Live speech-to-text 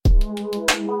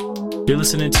You're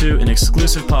listening to an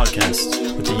exclusive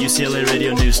podcast with the UCLA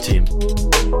Radio News team.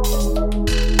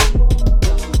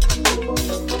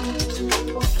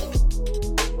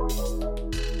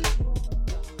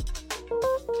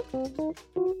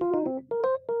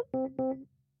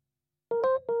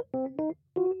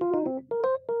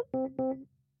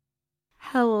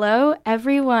 Hello,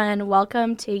 everyone.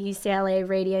 Welcome to UCLA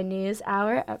Radio News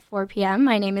Hour at 4 p.m.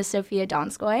 My name is Sophia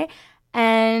Donskoy,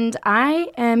 and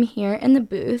I am here in the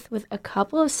booth with a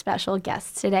couple of special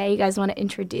guests today. You guys want to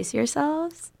introduce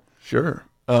yourselves? Sure.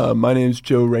 My name is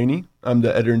Joe Rainey. I'm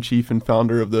the editor-in-chief and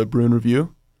founder of the Bruin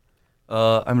Review.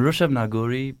 I'm Rushabh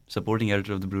Nagori, supporting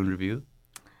editor of the Bruin Review.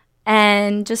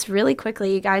 And just really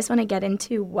quickly, you guys want to get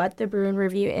into what the Bruin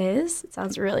Review is? It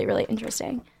sounds really, really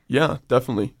interesting. Yeah,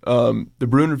 definitely. The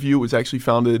Bruin Review was actually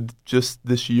founded just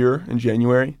this year in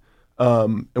January,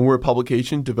 and we're a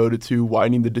publication devoted to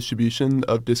widening the distribution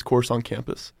of discourse on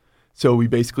campus. So we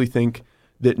basically think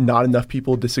that not enough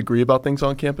people disagree about things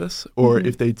on campus, or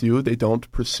if they do, they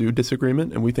don't pursue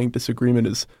disagreement, and we think disagreement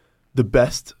is the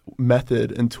best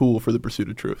method and tool for the pursuit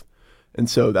of truth. And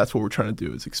so that's what we're trying to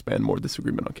do, is expand more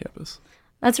disagreement on campus.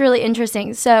 That's really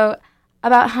interesting. So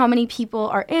about how many people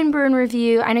are in Bruin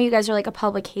Review. I know you guys are like a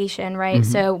publication, right?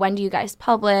 So when do you guys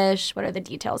publish? What are the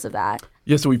details of that?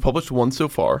 Yeah, so we published one so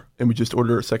far, and we just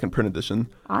ordered a second print edition.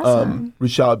 Awesome.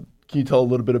 Rishab, can you tell a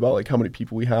little bit about like how many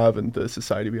people we have and the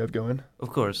society we have going?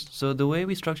 Of course. So the way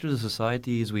we structure the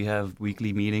society is we have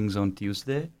weekly meetings on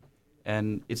Tuesday,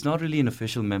 and it's not really an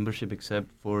official membership except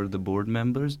for the board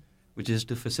members, which is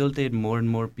to facilitate more and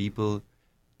more people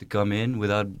to come in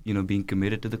without, being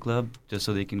committed to the club, just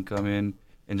so they can come in,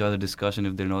 enjoy the discussion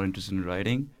if they're not interested in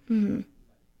writing.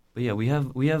 But yeah, we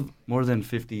have more than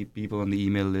 50 people on the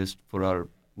email list for our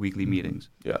weekly meetings.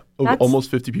 Yeah,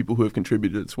 almost 50 people who have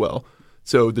contributed as well.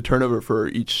 So the turnover for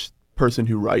each person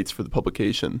who writes for the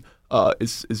publication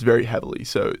is very heavy.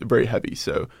 So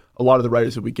a lot of the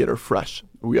writers that we get are fresh.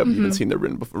 We haven't even seen their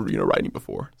writing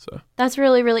before. So that's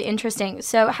really, really interesting.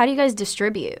 So how do you guys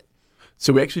distribute?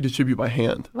 So we actually distribute by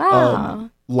hand. Wow.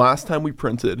 Last time we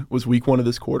printed was week 1 of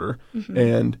this quarter,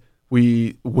 and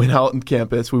we went out on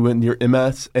campus. We went near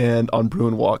MS and on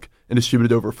Bruin Walk and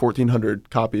distributed over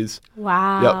 1,400 copies.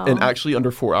 Wow. Yep, and actually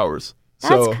under 4 hours.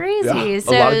 That's crazy. Yeah,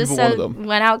 So, a lot of people wanted them.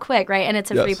 Went out quick, right? And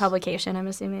it's a Yes. free publication, I'm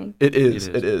assuming. It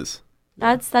is.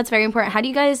 That's very important. How do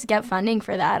you guys get funding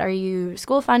for that? Are you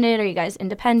school funded? Are you guys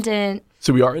independent?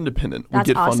 So we are independent. That's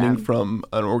we get funding awesome. from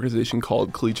an organization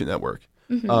called Collegiate Network.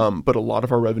 But a lot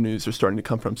of our revenues are starting to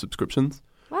come from subscriptions.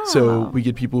 Wow. So we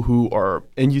get people who are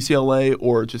in UCLA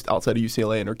or just outside of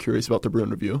UCLA and are curious about the Bruin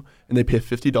Review, and they pay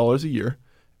 $50 a year,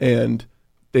 and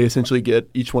they essentially get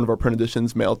each one of our print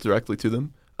editions mailed directly to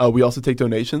them. We also take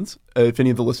donations. If any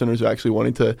of the listeners are actually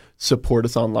wanting to support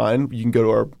us online, you can go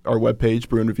to our webpage,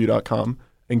 bruinreview.com,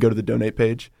 and go to the donate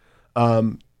page.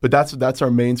 But that's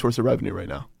our main source of revenue right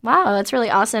now. Wow, that's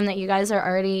really awesome that you guys are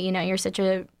already, you're such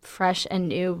a fresh and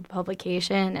new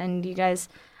publication, and you guys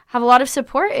have a lot of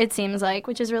support, it seems like,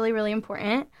 which is really, really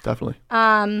important. Definitely.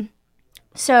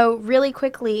 So really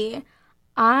quickly,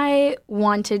 I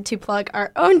wanted to plug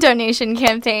our own donation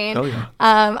campaign. Oh, yeah.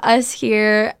 Us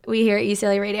here, we here at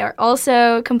UCLA Radio are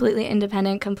also completely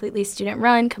independent, completely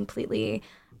student-run, completely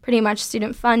pretty much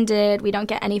student-funded. We don't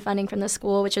get any funding from the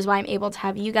school, which is why I'm able to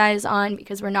have you guys on,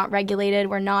 because we're not regulated.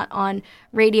 We're not on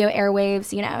radio airwaves,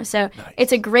 So nice.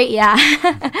 It's a great,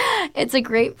 it's a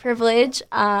great privilege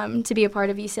to be a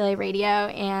part of UCLA Radio,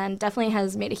 and definitely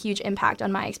has made a huge impact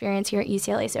on my experience here at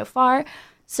UCLA so far.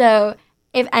 So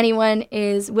if anyone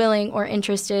is willing or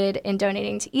interested in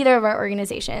donating to either of our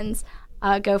organizations,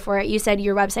 go for it. You said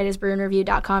your website is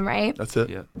bruinreview.com, right? That's it.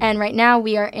 Yeah. And right now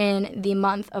we are in the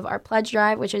month of our pledge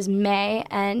drive, which is May,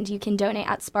 and you can donate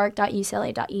at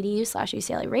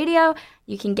spark.ucla.edu/UCLA Radio.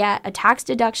 You can get a tax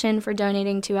deduction for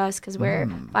donating to us because we're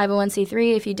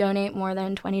 501c3. If you donate more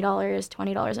than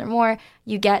 $20 or more,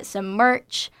 you get some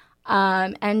merch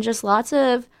and just lots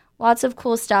of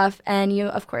cool stuff. And you,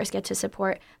 of course, get to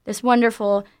support this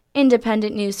wonderful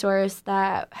independent news source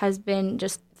that has been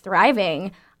just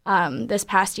thriving this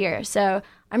past year. So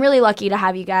I'm really lucky to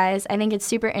have you guys. I think it's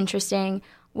super interesting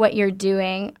what you're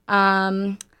doing.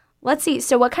 Let's see.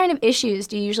 So what kind of issues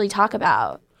do you usually talk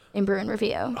about in Bruin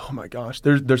Review? Oh my gosh,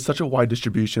 there's such a wide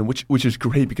distribution, which is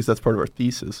great because that's part of our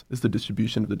thesis, is the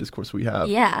distribution of the discourse we have.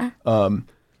 Yeah.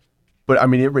 But I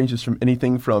mean, it ranges from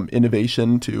anything from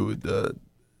innovation to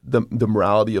the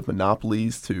morality of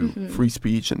monopolies to free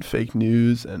speech and fake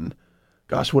news and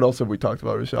gosh, what else have we talked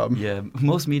about, Rishab? Yeah,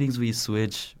 most meetings we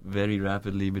switch very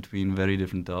rapidly between very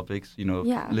different topics,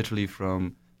 literally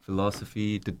from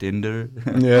philosophy to Tinder.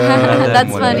 Yeah.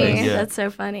 That's funny. Yeah. That's so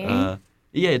funny.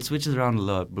 Yeah, it switches around a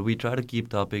lot, but we try to keep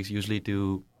topics usually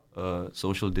to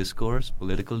social discourse,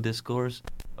 political discourse,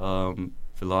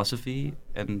 philosophy,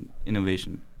 and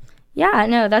innovation. Yeah,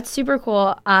 no, that's super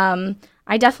cool.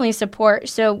 I definitely support.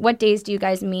 So what days do you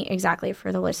guys meet exactly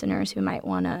for the listeners who might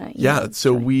want to? Yeah,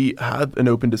 so we have an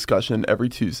open discussion every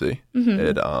Tuesday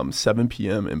at 7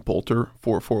 p.m. in Boulter,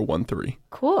 4413.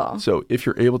 Cool. So if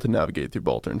you're able to navigate through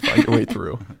Boulter and find your way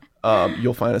through,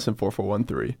 you'll find us in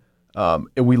 4413.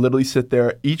 And we literally sit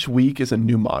there. Each week is a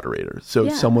new moderator. So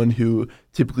someone who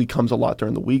typically comes a lot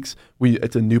during the weeks,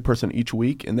 it's a new person each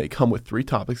week, and they come with 3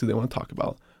 topics that they want to talk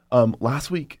about. Last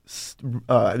week,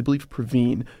 I believe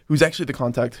Praveen, who's actually the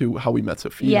contact how we met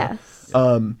Sophia. Yes.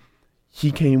 He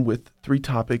came with 3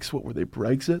 topics. What were they?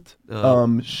 Brexit?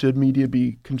 Should media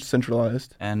be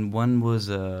centralized? And one was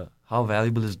how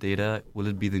valuable is data? Will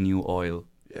it be the new oil?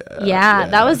 Yeah,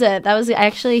 that was it. That was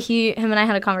actually him and I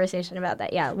had a conversation about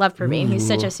that. Yeah, love Praveen. He's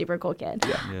such a super cool kid.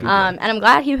 Yeah. And I'm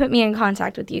glad he put me in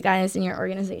contact with you guys and your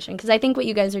organization, because I think what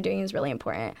you guys are doing is really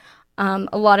important.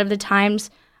 A lot of the times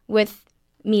with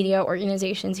media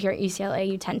organizations here at UCLA,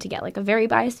 you tend to get like a very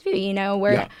biased view. You know,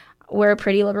 we're a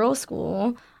pretty liberal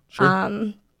school.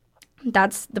 Sure.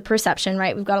 That's the perception,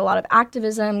 right? We've got a lot of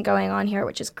activism going on here,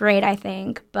 which is great, I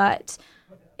think, but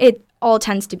it all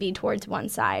tends to be towards one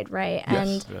side, right?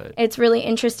 Yes, and it's really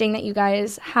interesting that you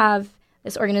guys have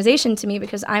this organization to me,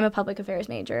 because I'm a public affairs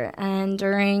major, and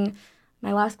during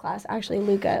my last class, actually,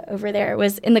 Luca over there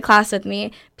was in the class with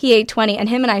me, PA 20, and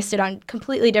him and I stood on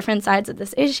completely different sides of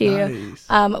this issue.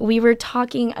 Nice. We were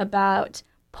talking about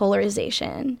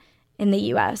polarization in the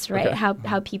U.S., right? Okay.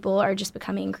 How people are just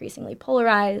becoming increasingly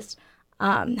polarized,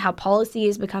 how policy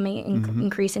is becoming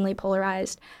increasingly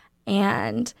polarized,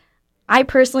 and I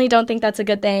personally don't think that's a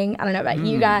good thing. I don't know about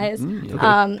you guys,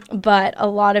 but a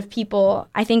lot of people,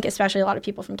 I think especially a lot of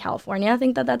people from California,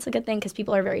 think that that's a good thing, because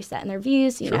people are very set in their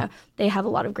views. You know, they have a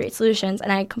lot of great solutions,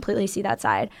 and I completely see that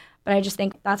side. But I just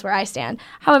think that's where I stand.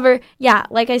 However, yeah,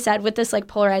 like I said, with this like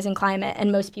polarizing climate,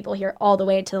 and most people here all the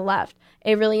way to the left,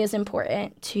 it really is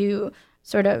important to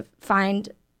sort of find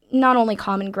not only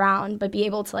common ground, but be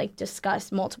able to like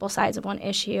discuss multiple sides of one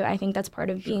issue. I think that's part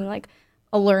of being like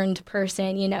a learned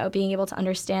person, you know, being able to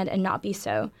understand and not be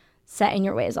so set in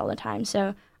your ways all the time.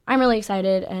 So I'm really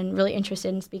excited and really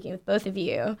interested in speaking with both of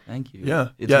you. Thank you.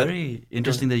 Yeah. It's very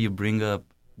interesting that you bring up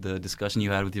the discussion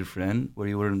you had with your friend where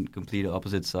you were on complete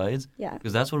opposite sides. Yeah.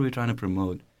 Because that's what we're trying to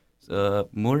promote.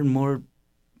 More and more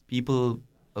people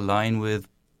align with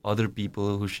other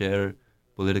people who share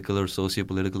political or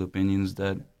socio-political opinions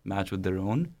that match with their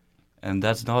own. And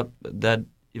that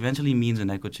eventually means an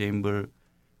echo chamber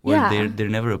where they're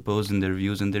never opposed in their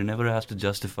views, and they're never asked to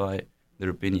justify their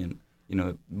opinion. You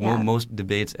know, most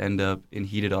debates end up in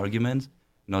heated arguments,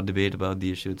 not debate about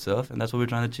the issue itself, and that's what we're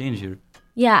trying to change here.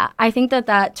 Yeah, I think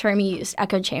that term you used,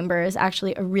 echo chamber, is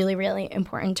actually a really, really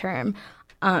important term.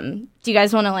 Do you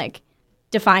guys want to like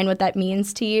define what that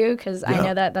means to you? Because I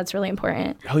know that that's really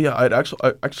important. Hell yeah, I'd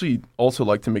actually also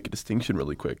like to make a distinction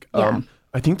really quick.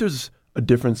 I think there's a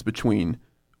difference between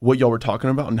what y'all were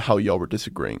talking about and how y'all were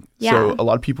disagreeing. Yeah. So a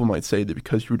lot of people might say that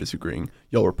because you were disagreeing,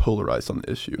 y'all were polarized on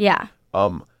the issue. Yeah.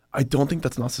 I don't think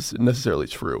that's not necessarily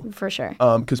true. For sure.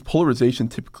 Because polarization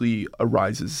typically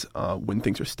arises when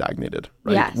things are stagnated,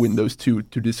 right? Yes. When those two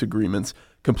disagreements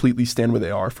completely stand where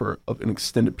they are for an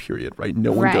extended period, right?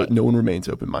 No one remains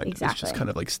open-minded. Exactly. It's just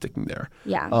kind of like sticking there.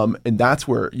 Yeah. And that's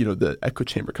where, you know, the echo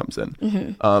chamber comes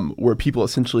in, where people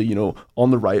essentially, you know,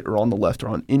 on the right or on the left or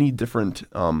on any different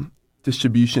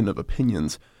distribution of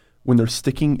opinions, when they're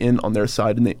sticking in on their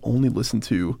side and they only listen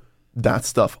to that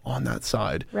stuff on that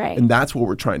side. Right. And that's what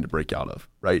we're trying to break out of,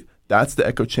 right? That's the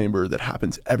echo chamber that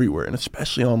happens everywhere, and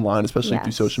especially online, especially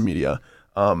through social media.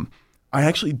 I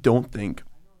actually don't think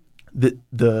that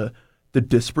the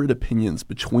disparate opinions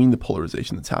between the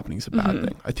polarization that's happening is a bad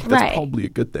thing. I think that's probably a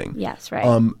good thing. Yes,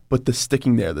 right. But the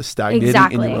sticking there, the stagnating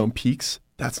in your own peaks,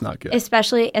 that's not good.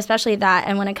 Especially that,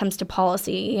 and when it comes to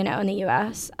policy, you know, in the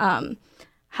U.S.,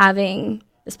 having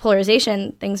this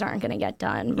polarization, things aren't going to get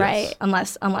done, right?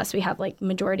 Unless we have like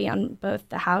majority on both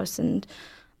the House and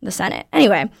the Senate.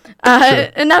 Anyway,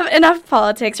 enough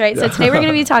politics, right? So today we're going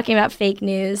to be talking about fake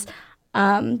news,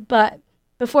 but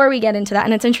before we get into that,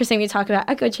 and it's interesting we talk about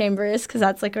echo chambers because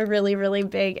that's like a really, really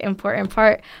big, important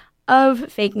part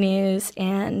of fake news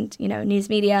and, you know, news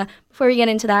media. Before we get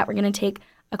into that, we're going to take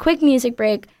a quick music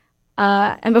break.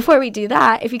 And before we do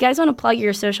that, if you guys want to plug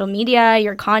your social media,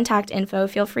 your contact info,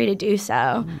 feel free to do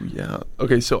so. Yeah.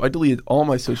 Okay, so I deleted all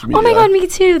my social media. Oh my God, me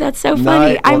too. That's so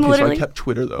funny. So I kept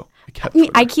Twitter, though. kept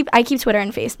I Twitter. I keep Twitter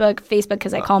and Facebook. Facebook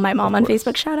because I call my mom on course.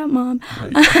 Facebook. Shout out, Mom.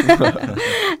 Right.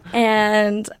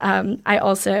 And I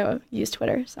also use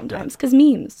Twitter sometimes because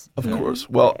memes. Of course.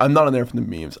 Well, I'm not on there for the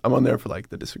memes. I'm on there for like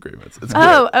the disagreements. It's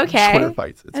Oh, great. okay. Twitter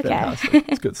fights. It's Okay. fantastic.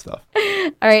 It's good stuff.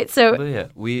 All right, so But yeah,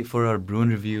 we for our Bruin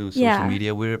Review social Yeah.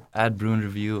 media, we're at Bruin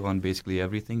Review on basically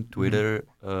everything: Twitter,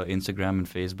 Instagram, and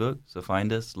Facebook. So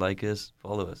find us, like us,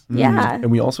 follow us. Yeah.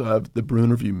 And we also have the Bruin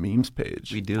Review memes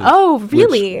page. We do. oh, which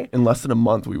really? in less than a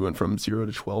month, we went from 0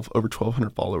 to 12, over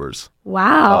 1,200 followers.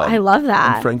 Wow, I love And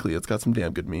that. frankly, it's got some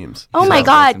damn good memes. Oh Yeah. my Sounds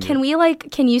God! awesome.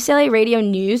 Can UCLA Radio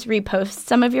News repost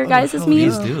some of your guys' hell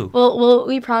memes? Please do. Well,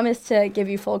 we promise to give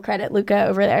you full credit. Luca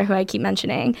over there, who I keep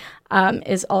mentioning,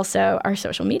 is also our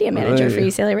social media manager for Hey.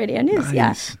 UCLA Radio News. Yeah,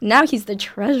 Nice. now he's the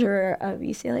treasurer of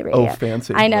UCLA Radio. Oh,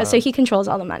 fancy. I know. Wow. So he controls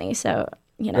all the money. So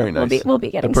Very we'll nice. be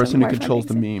getting the person some who more controls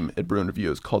the funding. meme at Bruin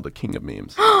Review is called the King of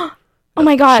Memes. Oh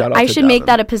my God! Shout out I to should make Davin.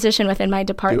 that a position within my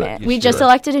department. You We should. just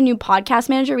elected a new podcast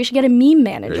manager. We should get a meme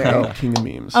There you manager. go, King of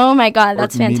Memes. Oh my God, Or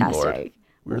that's Meme fantastic. Lord.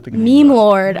 We were thinking Meme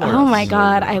Lord. Oh my So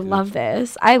God, good, I dude. love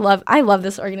this. I love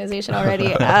this organization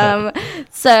already.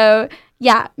 So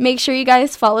yeah, make sure you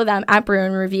guys follow them at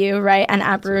Bruin Review, right? And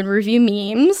at Bruin Review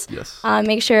Memes. Yes.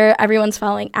 Make sure everyone's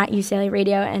following at UCLA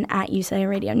Radio and at UCLA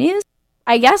Radio News.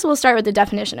 I guess we'll start with the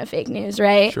definition of fake news,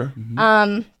 right? Sure.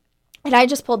 And I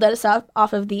just pulled this up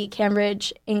off of the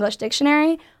Cambridge English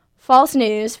Dictionary. False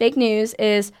news, fake news,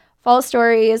 is false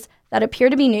stories that appear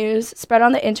to be news spread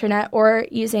on the internet or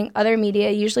using other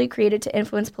media, usually created to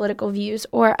influence political views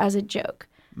or as a joke.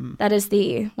 That is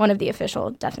one of the official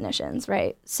definitions,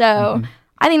 right? So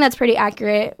I think that's pretty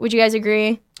accurate. Would you guys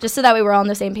agree? Just so that we were all on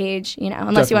the same page, unless you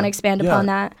want to Definitely. expand Yeah. upon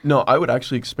that. No, I would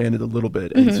actually expand it a little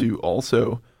bit Mm-hmm. into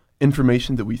also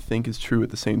information that we think is true at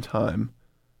the same time,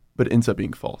 but ends up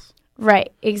being false.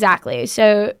 Right, exactly.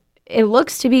 So it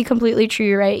looks to be completely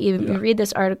true, right? You read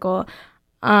this article,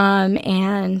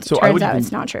 and So I turns would out even-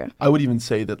 it's not true. I would even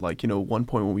say that, like, at one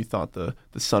point when we thought the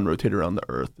sun rotated around the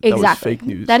Earth, that was Exactly. fake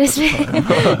news. That is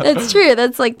that's true.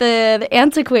 That's like the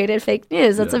antiquated fake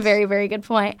news. That's a Yes. very, very good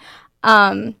point.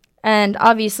 And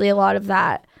obviously a lot of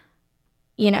that,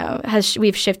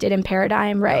 we've shifted in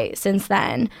paradigm, right, since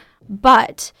then.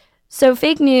 But so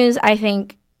fake news, I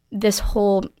think this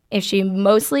whole issue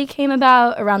mostly came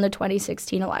about around the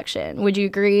 2016 election. Would you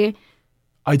agree?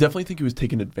 I definitely think it was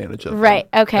taken advantage of. Right.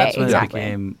 Okay. That's when exactly. it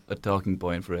became a talking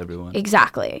point for everyone.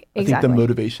 Exactly. I think the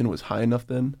motivation was high enough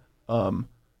then, and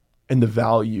the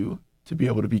value to be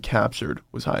able to be captured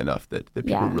was high enough that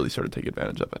people Yeah. really started to take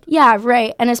advantage of it. Yeah,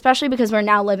 right. And especially because we're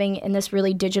now living in this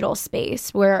really digital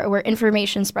space where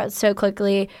information spreads so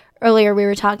quickly. Earlier, we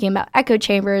were talking about echo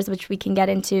chambers, which we can get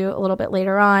into a little bit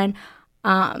later on.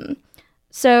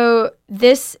 So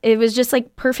it was just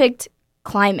like perfect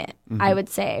climate, I would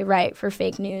say, right, for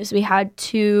fake news. We had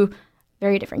two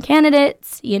very different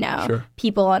candidates, Sure.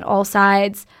 people on all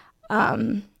sides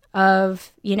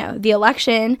of, the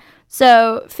election.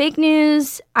 So fake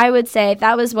news, I would say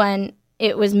that was when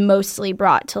it was mostly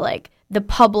brought to like the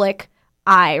public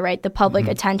eye, right? The public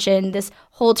attention, this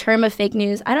whole term of fake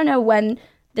news. I don't know when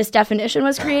this definition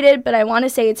was created, but I want to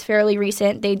say it's fairly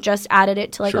recent. They just added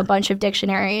it to like Sure. a bunch of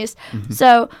dictionaries.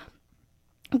 So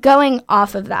going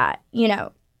off of that,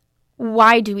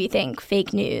 why do we think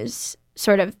fake news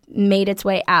sort of made its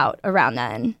way out around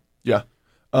then? Yeah.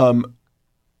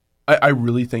 I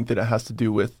really think that it has to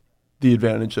do with the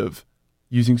advantage of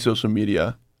using social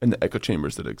media and the echo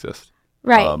chambers that exist.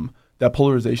 Right. That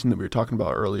polarization that we were talking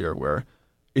about earlier, where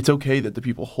it's okay that the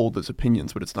people hold those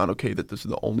opinions, but it's not okay that those are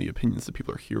the only opinions that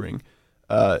people are hearing.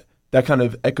 That kind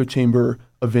of echo chamber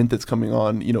event that's coming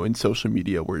on, in social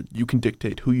media, where you can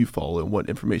dictate who you follow and what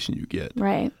information you get.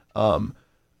 Right.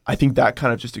 I think that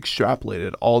kind of just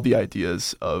extrapolated all the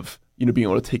ideas of being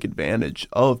able to take advantage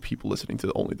of people listening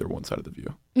to only their one side of the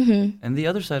view. And the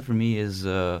other side for me is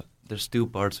there's two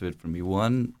parts of it for me.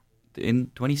 One, in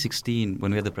 2016,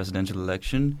 when we had the presidential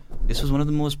election, this was one of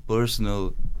the most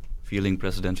personal feeling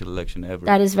presidential election ever.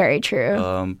 That is very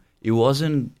true. It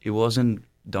wasn't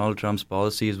Donald Trump's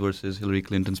policies versus Hillary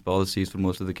Clinton's policies for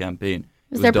most of the campaign.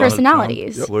 It was It their Donald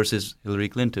personalities. Trump versus Hillary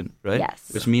Clinton, right?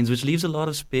 Yes. Which leaves a lot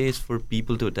of space for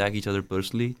people to attack each other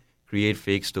personally, create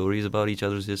fake stories about each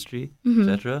other's history,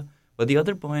 etc. But the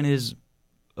other point is,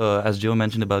 as Joe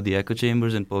mentioned about the echo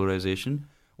chambers and polarization,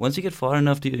 once you get far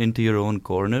enough into your own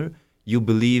corner, you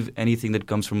believe anything that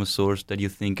comes from a source that you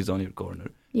think is on your corner.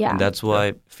 Yeah. And that's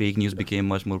why fake news became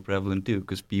much more prevalent too,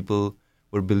 because people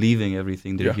were believing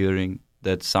everything they're hearing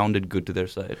that sounded good to their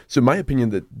side. So in my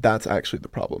opinion, that's actually the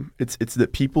problem. It's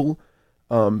that people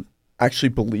actually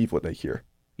believe what they hear.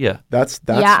 Yeah. That's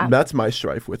my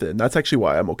strife with it, and that's actually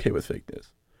why I'm okay with fake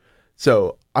news.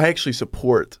 So I actually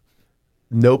support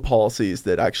no policies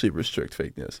that actually restrict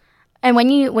fake news. And when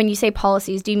you say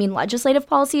policies, do you mean legislative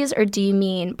policies, or do you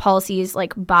mean policies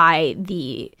like by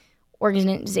the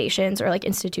organizations or like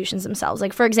institutions themselves?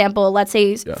 Like, for example, let's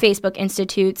say Facebook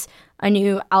institutes a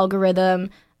new algorithm,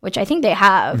 which I think they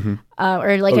have,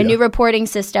 or like a new reporting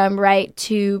system, right,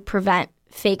 to prevent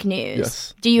fake news.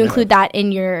 Yes. Do you include that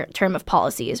in your term of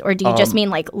policies, or do you just mean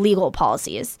like legal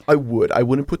policies? I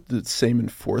wouldn't put the same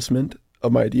enforcement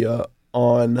of my idea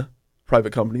on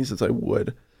private companies as I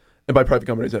would. And by private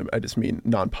companies, I just mean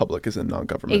non-public, as in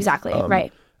non-government. Exactly,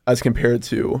 right. As compared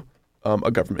to a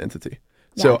government entity.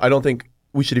 So I don't think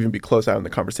we should even be close out in the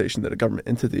conversation that a government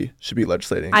entity should be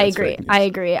legislating. I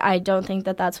agree. I don't think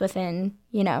that that's within,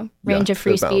 range of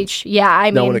free speech. Yeah,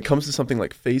 Now, when it comes to something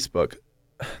like Facebook,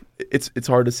 it's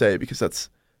hard to say because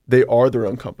they are their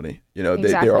own company.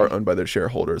 They are owned by their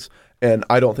shareholders. And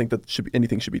I don't think that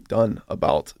anything should be done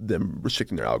about them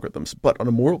restricting their algorithms. But on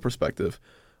a moral perspective,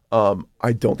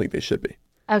 I don't think they should be.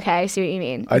 Okay, I see what you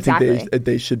mean. I think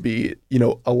they should be,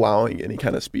 allowing any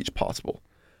kind of speech possible.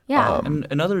 Yeah. And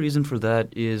another reason for that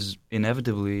is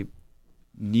inevitably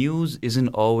news isn't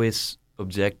always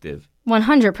objective.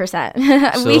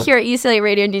 100%. We here at UCLA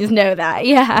Radio News know that.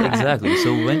 Yeah. Exactly.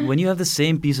 So when you have the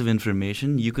same piece of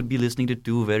information, you could be listening to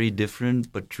two very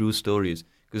different but true stories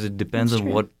because it depends on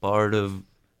what part of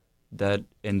that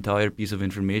entire piece of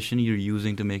information you're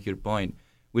using to make your point,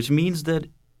 which means that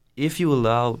if you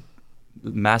allow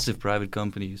massive private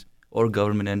companies or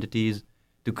government entities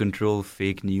to control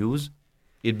fake news,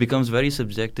 it becomes very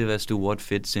subjective as to what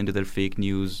fits into their fake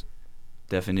news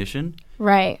definition.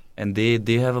 Right. And they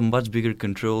have a much bigger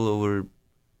control over,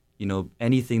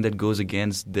 anything that goes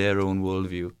against their own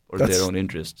worldview or their own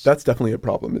interests. That's definitely a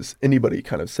problem, is anybody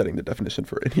kind of setting the definition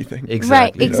for anything.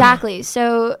 Exactly. Right, exactly.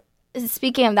 So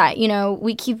speaking of that,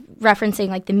 we keep referencing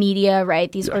like the media,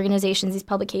 right? These organizations, these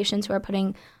publications who are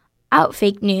putting out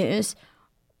fake news.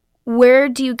 Where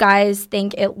do you guys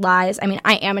think it lies? I mean,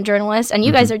 I am a journalist, and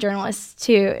you guys are journalists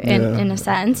too, in a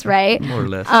sense, right? More or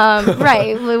less.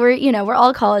 Right. We're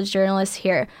all college journalists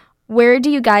here. Where do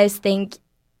you guys think,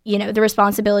 the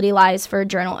responsibility lies for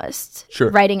journalists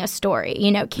writing a story?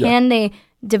 Can they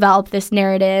develop this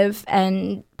narrative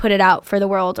and put it out for the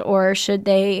world, or should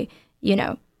they,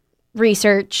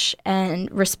 research and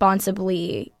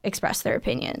responsibly express their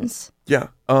opinions? Yeah.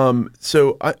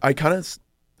 So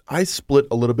I split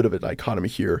a little bit of a dichotomy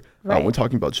here when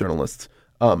talking about journalists.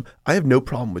 I have no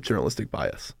problem with journalistic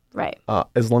bias. Right.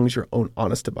 As long as you're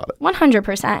honest about it.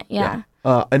 100%. Yeah.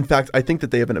 In fact, I think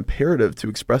that they have an imperative to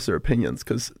express their opinions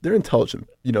because they're intelligent,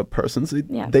 persons.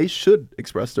 They should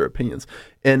express their opinions.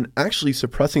 And actually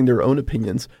suppressing their own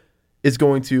opinions is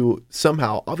going to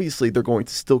somehow, obviously, they're going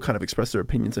to still kind of express their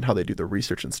opinions and how they do their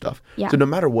research and stuff. Yeah. So no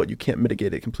matter what, you can't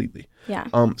mitigate it completely. Yeah.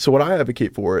 So what I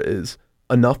advocate for is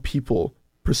enough people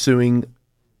pursuing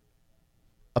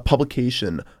a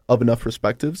publication of enough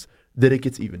perspectives that it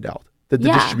gets evened out, that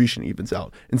the distribution evens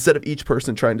out. Instead of each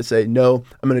person trying to say, no,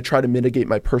 I'm going to try to mitigate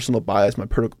my personal bias, my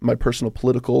personal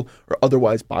political or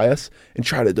otherwise bias, and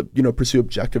try to pursue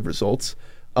objective results.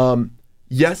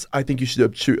 Yes, I think you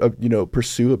should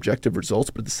pursue objective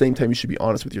results, but at the same time, you should be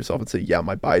honest with yourself and say, yeah,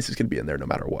 my bias is going to be in there no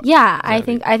matter what. Yeah, I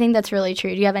think that's really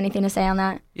true. Do you have anything to say on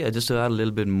that? Yeah, just to add a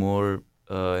little bit more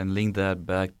and link that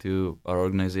back to our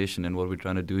organization and what we're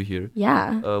trying to do here.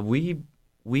 Yeah.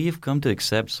 We've come to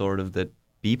accept sort of that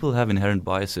people have inherent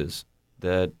biases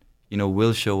that,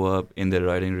 will show up in their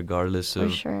writing regardless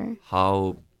of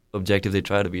how objective they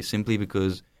try to be, simply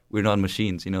because we're not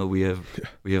machines. We have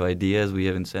ideas, we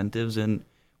have incentives, and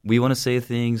we want to say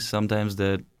things sometimes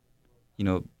that,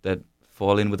 that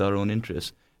fall in with our own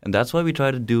interests. And that's why we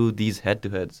try to do these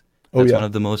head-to-heads. That's one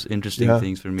of the most interesting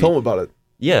things for me. Tell them about it.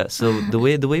 Yeah, so the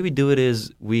way we do it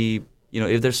is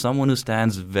if there's someone who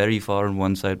stands very far on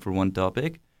one side for one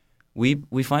topic,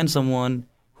 we find someone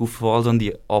who falls on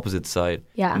the opposite side.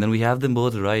 Yeah. And then we have them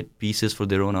both write pieces for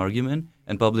their own argument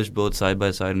and publish both side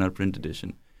by side in our print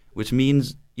edition, which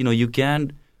means, you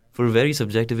can, for very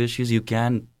subjective issues, you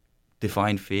can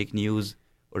define fake news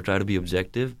or try to be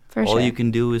objective. All you can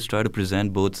do is try to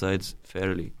present both sides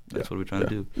fairly. That's what we're trying to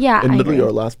do. Yeah, and literally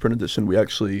our last print edition, we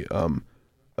actually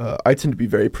I tend to be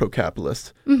very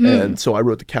pro-capitalist. And so I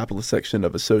wrote the capitalist section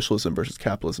of a socialism versus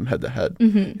capitalism head-to-head.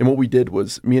 And what we did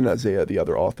was, me and Isaiah, the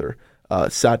other author,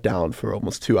 sat down for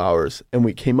almost 2 hours, and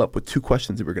we came up with two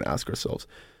questions that we were going to ask ourselves.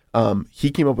 He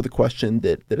came up with a question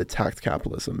that attacked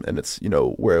capitalism and it's,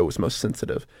 where it was most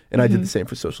sensitive. And I did the same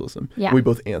for socialism. Yeah. We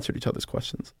both answered each other's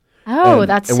questions. Oh,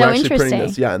 that's and so we're actually interesting. printing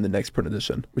this, in the next print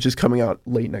edition, which is coming out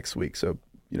late next week. So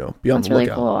be on That's the really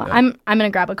lookout. cool. Yeah. I'm gonna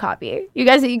grab a copy. You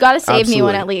guys got to save me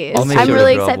one Absolutely. at least. I'll make I'm sure to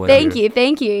really drop excited. one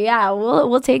Thank you. Yeah,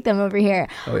 we'll take them over here.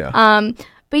 Oh yeah.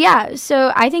 But yeah,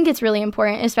 so I think it's really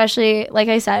important, especially like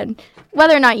I said,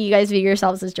 whether or not you guys view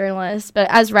yourselves as journalists, but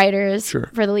as writers, Sure.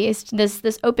 for the least,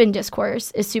 this open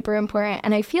discourse is super important.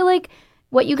 And I feel like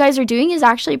what you guys are doing is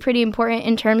actually pretty important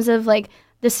in terms of like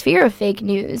the sphere of fake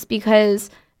news, because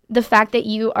the fact that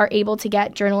you are able to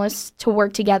get journalists to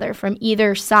work together from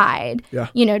either side, Yeah.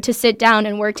 to sit down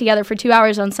and work together for 2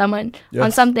 hours on something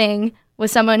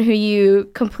with someone who you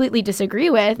completely disagree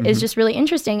with is just really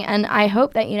interesting. And I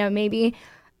hope that, maybe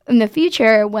in the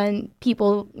future, when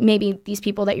maybe these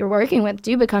people that you're working with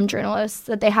do become journalists,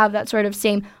 that they have that sort of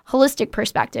same holistic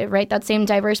perspective, right? That same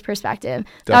diverse perspective.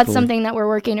 That's Definitely. something that we're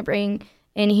working to bring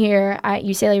in here at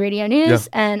UCLA Radio News. Yeah.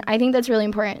 And I think that's really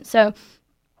important. So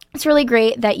it's really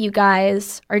great that you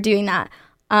guys are doing that.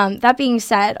 That being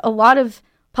said, a lot of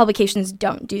publications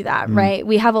don't do that, right?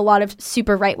 We have a lot of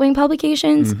super right-wing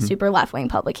publications, super left-wing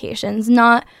publications.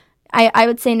 I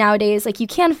would say nowadays, like, you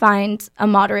can find a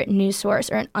moderate news source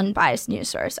or an unbiased news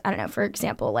source. I don't know, for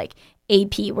example, like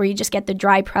AP, where you just get the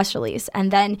dry press release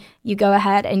and then you go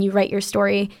ahead and you write your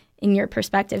story in your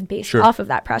perspective based off of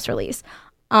that press release.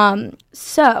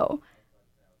 So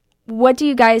what do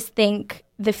you guys think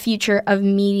the future of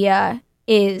media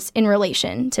is in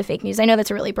relation to fake news? I know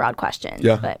that's a really broad question.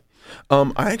 Yeah. But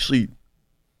I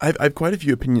have quite a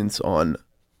few opinions on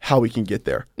how we can get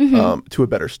there to a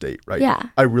better state, right? Yeah.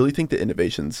 I really think that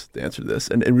innovation's the answer to this.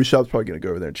 And Rishabh's probably going to go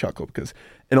over there and chuckle, because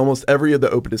in almost every of the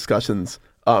open discussions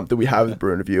that we have with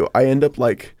Bruin Review, I end up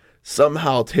like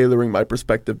somehow tailoring my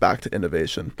perspective back to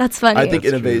innovation. that's funny. I think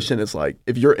innovation is like,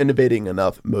 if you're innovating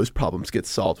enough, most problems get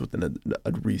solved within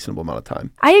a reasonable amount of time.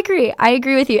 I agree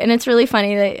with you. And it's really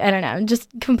funny that, I don't know, just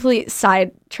complete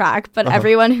sidetrack, but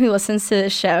everyone who listens to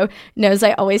this show knows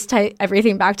I always tie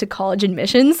everything back to college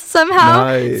admissions somehow.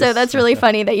 Nice. So that's really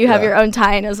funny that you have your own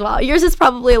tie-in as well. Yours is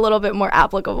probably a little bit more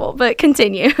applicable, but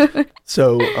continue.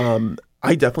 So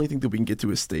I definitely think that we can get to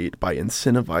a state by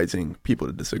incentivizing people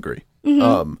to disagree.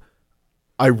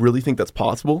 I really think that's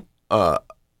possible. I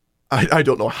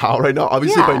don't know how right now.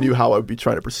 Obviously, if I knew how, I would be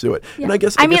trying to pursue it. And I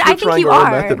guess we're I think trying you our own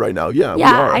are. method right now. Yeah, we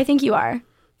Yeah, are. I think you are.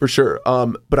 For sure.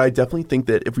 But I definitely think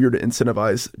that if we were to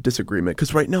incentivize disagreement,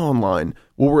 because right now online,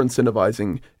 what we're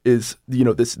incentivizing is,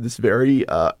 this very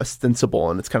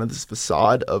ostensible, and it's kind of this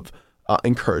facade of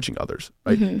encouraging others,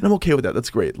 right? And I'm okay with that. That's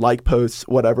great. Like posts,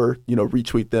 whatever,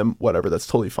 retweet them, whatever. That's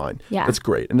totally fine. Yeah. That's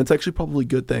great. And it's actually probably a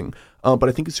good thing. But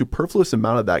I think a superfluous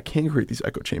amount of that can create these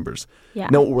echo chambers. Yeah.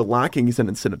 Now, what we're lacking is an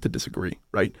incentive to disagree,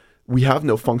 right? We have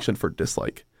no function for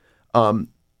dislike.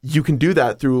 You can do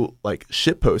that through like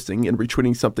shit posting and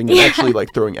retweeting something and actually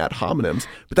like throwing ad hominems,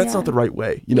 but that's not the right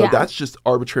way. That's just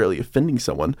arbitrarily offending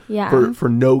someone for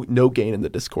no gain in the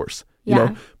discourse. You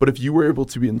know, but if you were able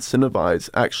to be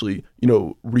incentivized actually,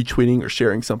 retweeting or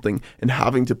sharing something and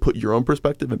having to put your own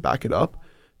perspective and back it up,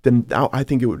 then I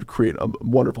think it would create a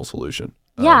wonderful solution.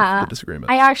 For the disagreement.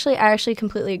 I actually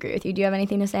completely agree with you. Do you have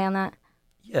anything to say on that?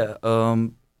 Yeah.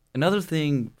 Another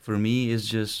thing for me is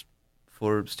just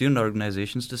for student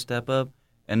organizations to step up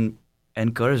and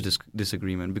encourage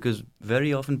disagreement, because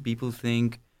very often people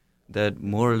think that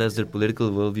more or less their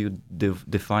political worldview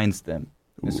defines them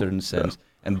in a certain sense,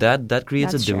 and that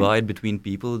creates That's a true. divide between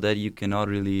people that you cannot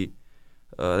really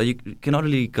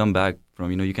come back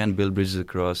from. You can't build bridges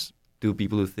across two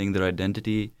people who think their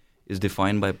identity is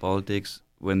defined by politics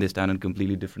when they stand on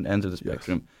completely different ends of the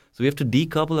spectrum. So we have to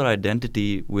decouple our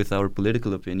identity with our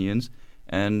political opinions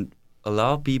and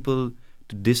allow people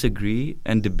to disagree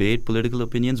and debate political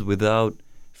opinions without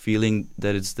feeling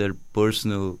that it's their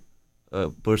personal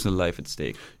life at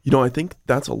stake. I think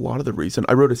that's a lot of the reason.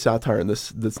 I wrote a satire in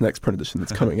this next print edition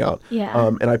that's coming out. Yeah.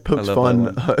 And I poked I love fun.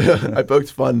 that I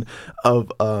poked fun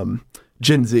of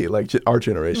Gen Z, like our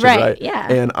generation, Right, right?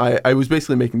 yeah. And I was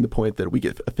basically making the point that we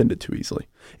get offended too easily,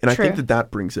 and I think True.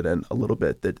 that brings it in a little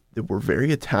bit that we're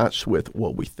very attached with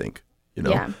what we think.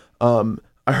 Yeah.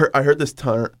 I heard this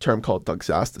term called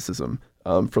Doxasticism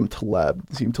from Taleb.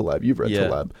 Nassim Taleb, you've read Yeah.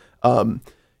 Taleb.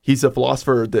 He's a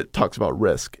philosopher that talks about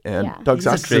risk, and Yeah.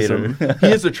 Doxasticism. He's a traitor. He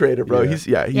is a traitor, bro. Yeah. He's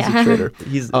a Yeah. traitor.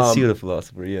 He's a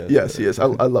pseudo-philosopher, yeah. Yes, he is. I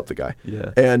love the guy.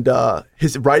 Yeah. And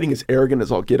his writing is arrogant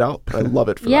as all get out, but I love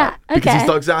it for Yeah, that. Because he's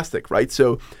okay. doxastic, right?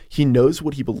 So he knows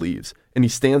what he believes, and he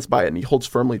stands by it, and he holds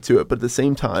firmly to it. But at the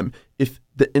same time, if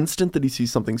the instant that he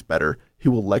sees something's better, he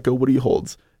will let go what he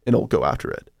holds, and he'll go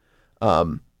after it.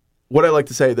 What I like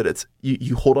to say that it's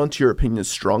you hold on to your opinions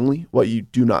strongly while you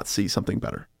do not see something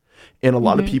better. And a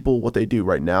lot of people, what they do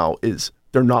right now is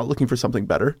they're not looking for something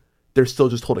better. they're still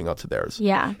just holding on to theirs.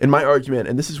 Yeah. And my argument,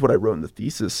 and this is what I wrote in the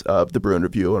thesis of the Bruin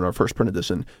Review in our first print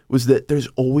edition, was that there's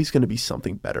always going to be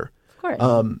something better. Of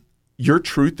course. Your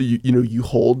truth that you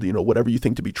hold, whatever you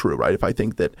think to be true, right? If I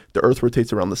think that the earth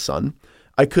rotates around the sun,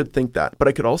 I could think that, but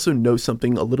I could also know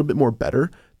something a little bit more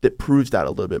better that proves that a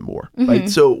little bit more, right?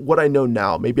 So what I know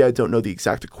now, maybe I don't know the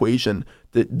exact equation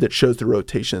that shows the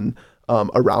rotation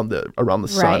around the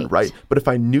sun, right? But if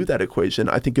I knew that equation,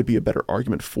 I think it'd be a better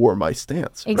argument for my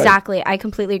stance. Exactly. Right? I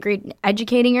completely agree.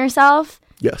 Educating yourself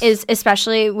is,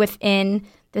 especially within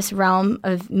this realm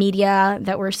of media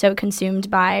that we're so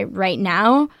consumed by right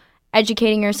now,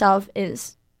 educating yourself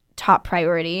is top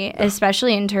priority,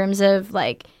 especially in terms of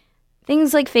like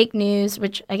things like fake news,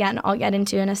 which again I'll get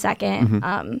into in a second.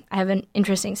 I have an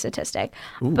interesting statistic,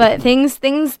 but things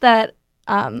that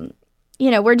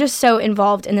we're just so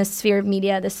involved in this sphere of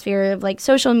media, the sphere of like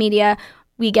social media.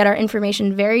 We get our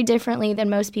information very differently than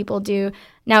most people do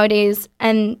nowadays,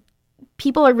 and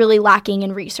people are really lacking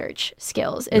in research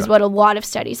skills. Is what a lot of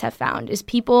studies have found. Is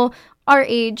people our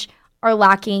age are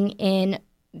lacking in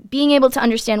being able to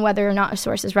understand whether or not a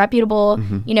source is reputable,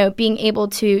 being able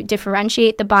to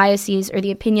differentiate the biases or the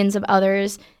opinions of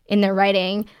others in their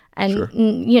writing. And,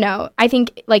 I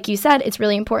think, like you said, it's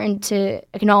really important to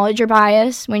acknowledge your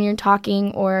bias when you're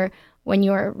talking or when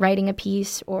you're writing a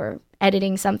piece or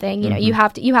editing something. You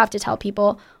have to tell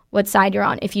people what side you're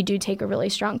on if you do take a really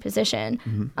strong position.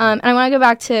 And I want to go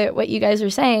back to what you guys are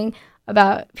saying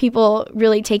about people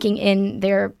really taking in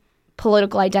their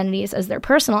political identities as their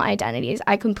personal identities.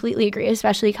 I completely agree,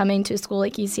 especially coming to a school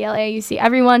like UCLA. You see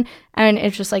everyone, and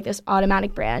it's just like this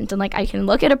automatic brand. And like I can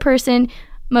look at a person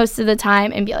most of the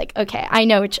time and be like, okay, I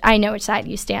know which side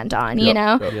you stand on.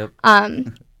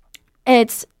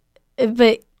 But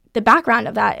the background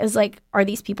of that is like, are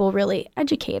these people really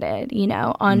educated?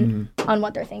 On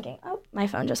what they're thinking. Oh, my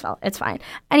phone just fell. It's fine.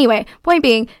 Anyway, point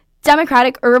being,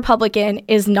 Democratic or Republican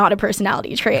is not a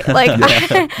personality trait. Like,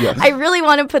 I really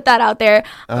want to put that out there.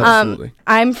 Absolutely.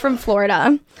 I'm from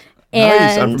Florida. And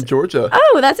nice. I'm from Georgia.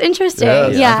 Oh, that's interesting.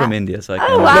 Yeah. I'm from India, so I can.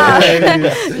 Oh,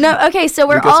 wow. No, okay, so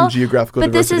we're got all. Some geographical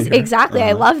but this is here. exactly.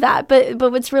 I love that. But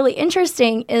what's really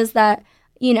interesting is that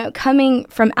coming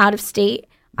from out of state,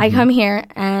 I come here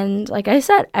and, like I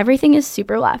said, everything is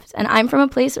super left, and I'm from a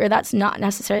place where that's not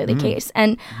necessarily the case,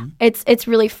 and it's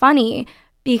really funny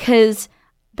because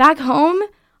back home,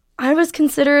 I was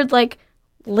considered like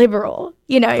liberal.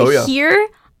 Here,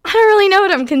 I don't really know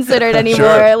what I'm considered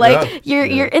anymore.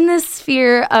 You're in this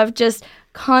sphere of just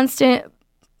constant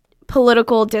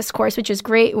political discourse, which is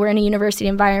great. We're in a university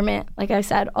environment, like I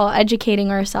said, all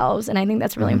educating ourselves, and I think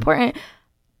that's really important.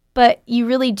 But you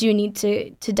really do need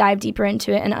to dive deeper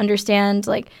into it and understand,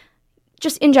 like,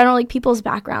 just in general, like people's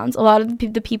backgrounds. A lot of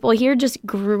the people here just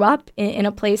grew up in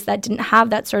a place that didn't have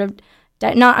that sort of.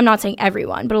 I'm not saying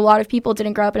everyone, but a lot of people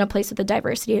didn't grow up in a place with a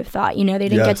diversity of thought. They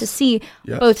didn't get to see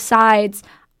both sides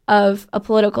of a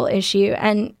political issue.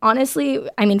 And honestly,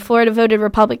 I mean, Florida voted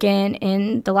Republican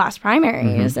in the last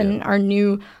primaries, and our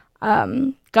new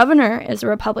governor is a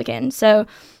Republican. So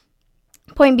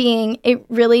point being, it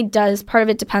really does, part of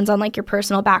it depends on like your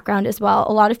personal background as well.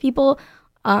 A lot of people,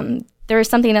 there is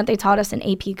something that they taught us in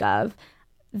AP Gov,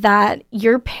 that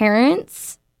your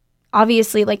parents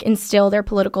obviously like instill their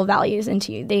political values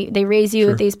into you. They raise you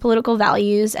with these political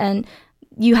values, and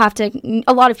you have to,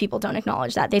 a lot of people don't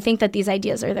acknowledge that. They think that these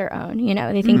ideas are their own,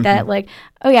 they think that like,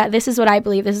 oh yeah, this is what I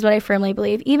believe, this is what I firmly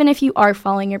believe, even if you are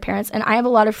following your parents. And I have a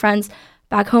lot of friends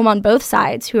back home on both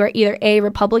sides who are either A,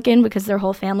 Republican because their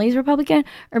whole family is Republican,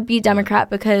 or B, Democrat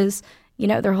because,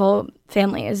 their whole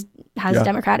family has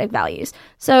Democratic values.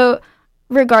 So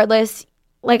regardless,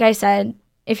 like I said,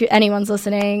 if anyone's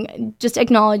listening, just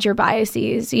acknowledge your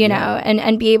biases,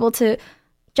 and be able to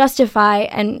justify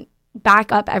and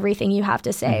back up everything you have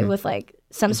to say with like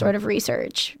some sort of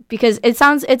research, because it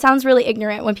sounds really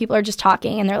ignorant when people are just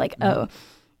talking and they're like, oh,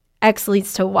 X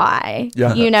leads to Y,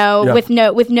 with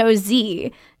no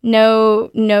Z,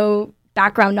 no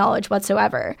background knowledge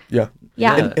whatsoever. Yeah.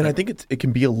 And I think it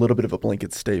can be a little bit of a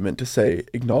blanket statement to say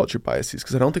acknowledge your biases,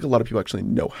 because I don't think a lot of people actually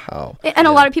know how. And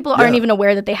a lot of people aren't even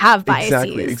aware that they have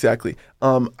biases. Exactly.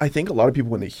 I think a lot of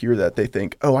people, when they hear that, they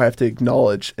think, oh, I have to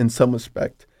acknowledge in some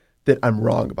respect that I'm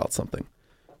wrong about something.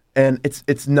 And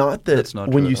it's not that That's not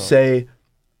when true you at all. say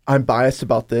I'm biased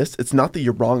about this, it's not that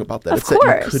you're wrong about that. Of It's course.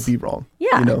 that you could be wrong.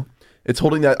 Yeah. It's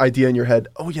holding that idea in your head.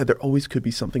 Oh yeah, there always could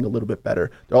be something a little bit better.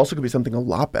 There also could be something a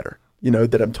lot better,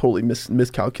 that I'm totally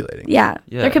miscalculating. Yeah.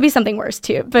 Yeah. There could be something worse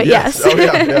too, but yes. Oh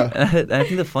yeah. And I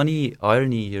think the funny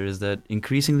irony here is that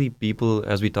increasingly people,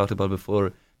 as we talked about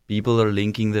before, people are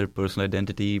linking their personal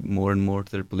identity more and more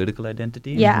to their political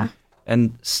identity. Yeah.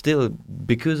 And still,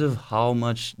 because of how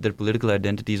much their political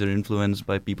identities are influenced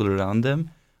by people around them,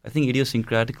 I think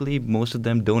idiosyncratically, most of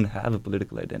them don't have a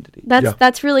political identity.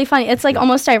 That's really funny. It's like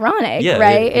almost ironic,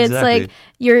 right? Exactly. It's like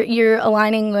you're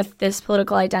aligning with this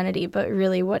political identity, but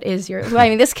really, what is your? Well, I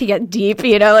mean, this could get deep,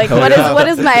 like what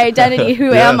is my identity?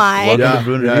 Who am I? Welcome to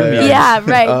Bruin Review meetings. Yeah,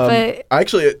 right. But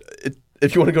actually,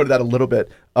 if you want to go to that a little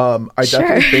bit, I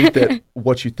definitely think that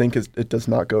what you think it does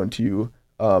not go into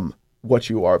what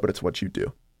you are, but it's what you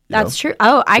do. That's true.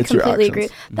 Oh, I completely agree.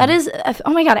 That is,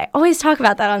 oh my God, I always talk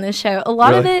about that on this show. A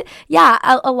lot of it,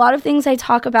 a lot of things I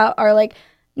talk about are like,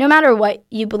 no matter what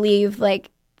you believe, like,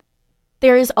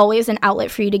 there is always an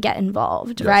outlet for you to get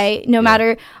involved, right? No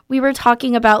matter, we were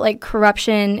talking about like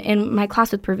corruption in my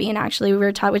class with Praveen, actually. We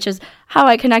were taught, which is how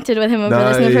I connected with him over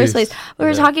this in the first place. We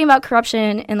were talking about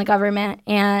corruption in the government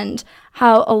and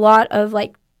how a lot of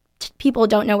like people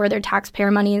don't know where their taxpayer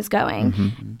money is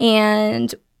going.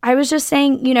 And I was just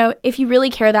saying, if you really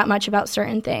care that much about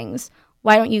certain things,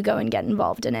 why don't you go and get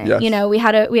involved in it? Yes. We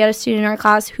had a student in our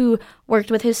class who worked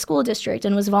with his school district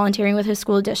and was volunteering with his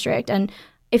school district. And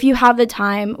if you have the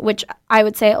time, which I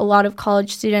would say a lot of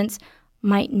college students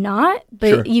might not,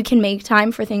 but you can make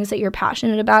time for things that you're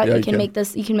passionate about. You can make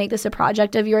this a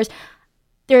project of yours.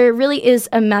 There really is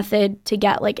a method to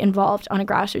get like involved on a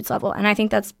grassroots level, and I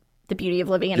think that's the beauty of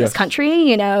living in this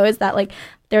country, is that like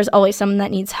there's always someone that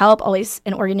needs help, always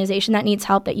an organization that needs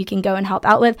help that you can go and help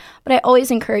out with. But I always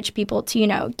encourage people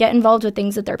to, get involved with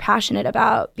things that they're passionate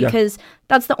about, because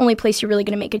that's the only place you're really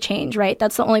going to make a change, right?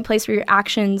 That's the only place where your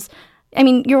actions, I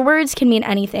mean, your words can mean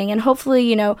anything. And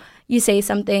hopefully, you say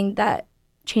something that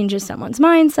changes someone's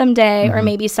mind someday, or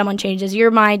maybe someone changes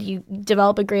your mind, you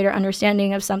develop a greater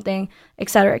understanding of something, et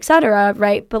cetera,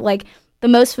 right? But like the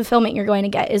most fulfillment you're going to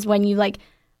get is when you like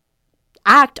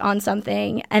act on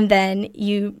something and then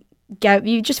you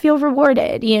just feel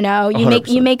rewarded, you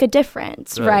 100%. make a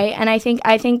difference, right? And I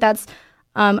think that's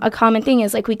a common thing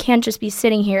is like we can't just be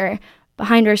sitting here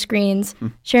behind our screens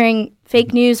sharing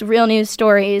fake news, real news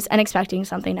stories and expecting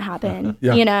something to happen.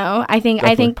 I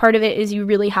think part of it is you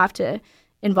really have to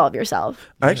involve yourself.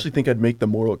 I actually think I'd make the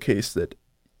moral case that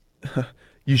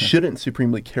you shouldn't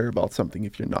supremely care about something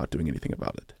if you're not doing anything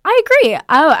about it. I agree.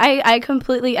 I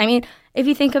completely, I mean, if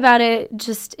you think about it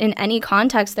just in any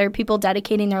context, there are people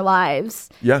dedicating their lives,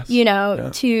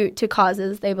 to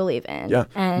causes they believe in. Yeah.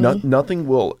 And nothing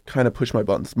will kind of push my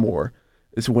buttons more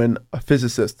is when a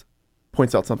physicist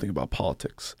points out something about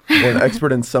politics, or an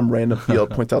expert in some random field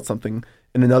points out something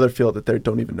in another field that they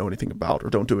don't even know anything about or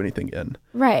don't do anything in.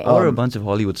 Right. Or a bunch of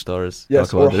Hollywood stars.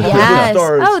 Yes, talk about or this. Hollywood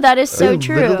stars. Oh, that is so They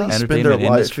true. literally spend their Entertainment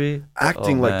life industry.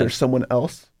 acting Oh, like man. they're someone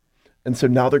else. And so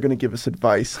now they're going to give us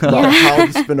advice about how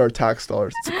to spend our tax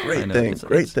dollars. It's a I great know, thing. it's-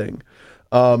 Great thing.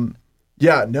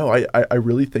 I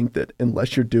really think that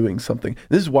unless you're doing something,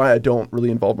 this is why I don't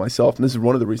really involve myself. And this is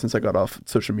one of the reasons I got off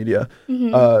social media,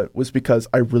 was because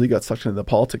I really got sucked into the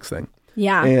politics thing.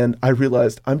 Yeah. And I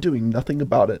realized I'm doing nothing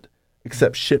about it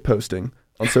except shit posting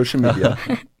on social media.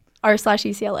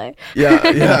 r/UCLA.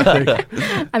 Yeah.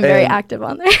 I'm very And- active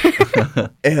on there.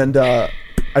 And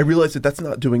I realized that that's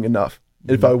not doing enough.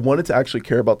 If I wanted to actually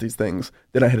care about these things,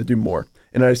 then I had to do more.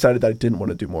 And I decided that I didn't want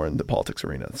to do more in the politics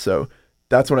arena. So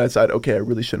that's when I decided, okay, I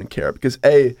really shouldn't care. Because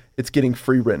A, it's getting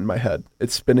free rent in my head.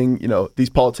 It's spinning,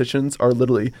 these politicians are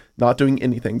literally not doing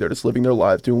anything. They're just living their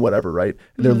lives, doing whatever, right?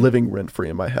 And they're living rent free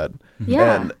in my head.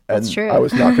 Yeah, and that's true. I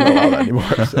was not going to allow that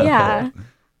anymore. So. Yeah.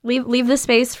 Leave the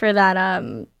space for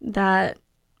that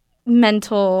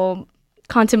mental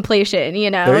contemplation,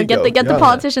 There you go. Get the Yeah.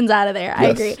 politicians out of there. I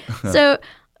Yes. agree.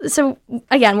 So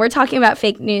again, we're talking about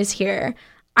fake news here.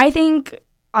 I think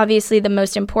obviously the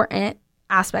most important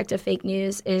aspect of fake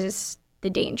news is the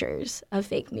dangers of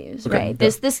fake news, Okay. right? Yeah.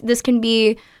 This can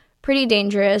be pretty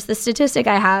dangerous. The statistic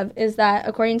I have is that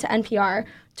according to NPR,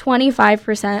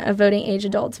 25% of voting age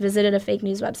adults visited a fake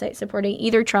news website supporting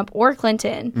either Trump or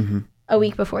Clinton a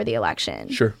week before the election.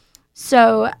 Sure.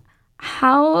 So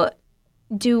how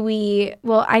do we,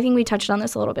 well, I think we touched on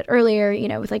this a little bit earlier,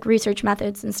 with like research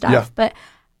methods and stuff, Yeah. but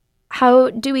how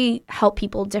do we help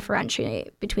people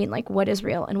differentiate between like what is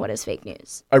real and what is fake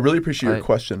news? I really appreciate your I-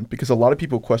 question, because a lot of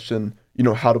people question,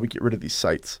 how do we get rid of these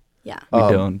sites? Yeah. We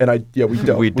don't. And we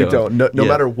don't. We We don't. don't. No Yeah.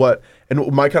 matter what. And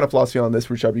my kind of philosophy on this,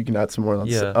 which you can add some more on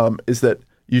this, Yeah. is that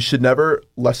you should never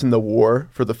lessen the war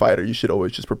for the fighter. You should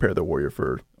always just prepare the warrior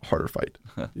for a harder fight.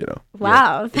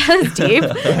 Wow, that's deep.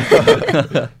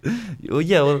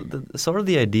 Well, sort of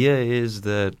the idea is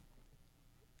that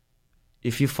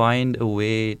if you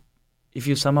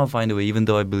somehow find a way, even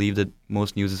though I believe that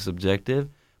most news is subjective,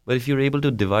 but if you're able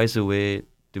to devise a way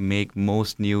to make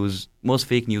most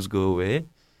fake news go away,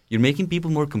 you're making people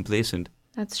more complacent.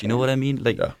 That's true. You know what I mean?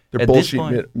 Like Their at bullshit, this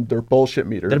point, their bullshit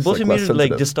meter. that is, bullshit less meter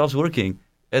sensitive. just stops working.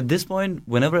 At this point,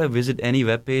 whenever I visit any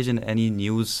webpage and any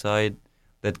news site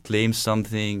that claims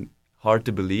something hard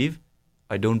to believe,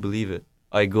 I don't believe it.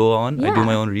 I go on, I do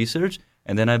my own research,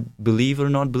 and then I believe or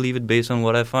not believe it based on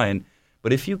what I find.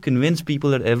 But if you convince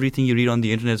people that everything you read on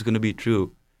the internet is going to be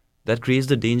true, that creates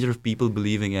the danger of people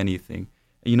believing anything.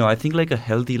 You know, I think like a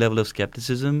healthy level of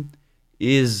skepticism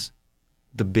is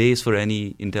the base for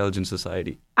any intelligent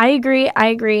society. I agree.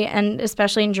 And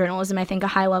especially in journalism, I think a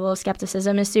high level of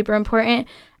skepticism is super important.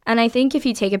 And I think if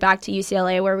you take it back to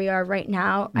UCLA where we are right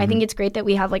now, I think it's great that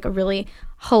we have like a really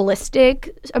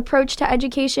holistic approach to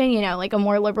education, you know, like a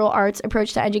more liberal arts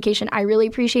approach to education. I really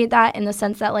appreciate that in the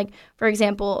sense that, like, for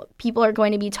example, people are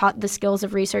going to be taught the skills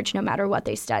of research no matter what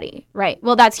they study, right?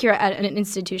 Well, that's here at an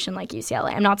institution like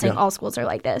UCLA. I'm not saying all schools are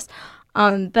like this.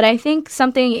 But I think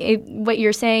what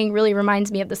you're saying really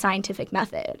reminds me of the scientific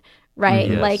method,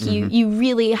 right? Yes. Like you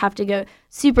really have to go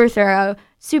super thorough,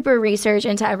 super research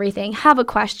into everything, have a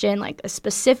question, like a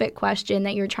specific question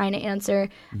that you're trying to answer,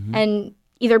 and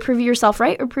either prove yourself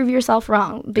right or prove yourself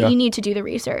wrong, but you need to do the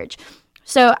research.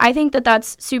 So I think that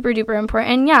that's super duper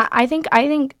important. And yeah, I think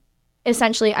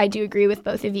essentially I do agree with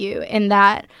both of you in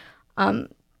that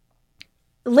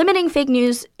limiting fake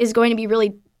news is going to be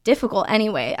really difficult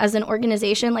anyway. As an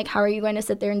organization, like, how are you going to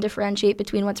sit there and differentiate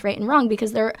between what's right and wrong?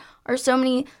 Because there are so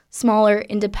many smaller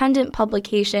independent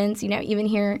publications, you know, even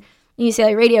here in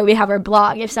UCLA Radio, we have our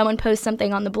blog. If someone posts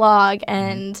something on the blog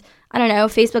and, I don't know,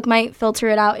 Facebook might filter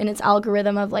it out in its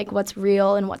algorithm of like what's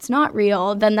real and what's not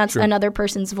real, then that's another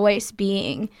person's voice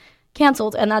being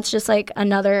canceled. And that's just like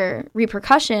another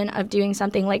repercussion of doing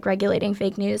something like regulating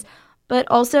fake news. But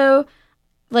also,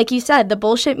 like you said, the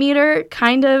bullshit meter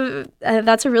kind of,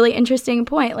 that's a really interesting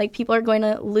point. Like, people are going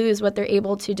to lose what they're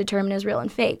able to determine as real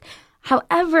and fake.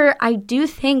 However, I do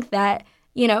think that,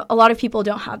 you know, a lot of people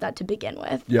don't have that to begin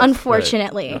with,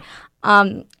 unfortunately.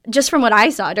 Right. Yeah. Just from what I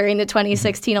saw during the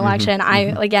 2016 election, I,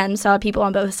 again, saw people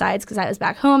on both sides because I was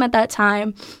back home at that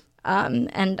time.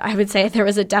 And I would say there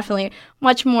was a definitely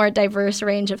much more diverse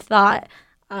range of thought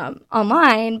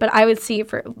online, but I would see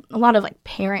for a lot of like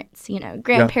parents, you know,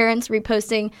 grandparents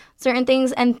reposting certain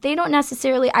things, and they don't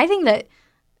necessarily, I think that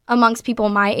amongst people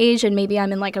my age, and maybe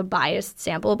I'm in like a biased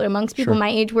sample, but amongst people my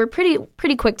age, we're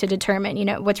pretty quick to determine, you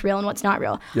know, what's real and what's not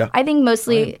real. Yeah. I think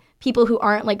mostly people who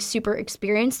aren't like super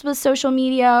experienced with social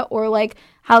media or like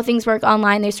how things work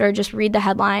online, they sort of just read the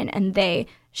headline and they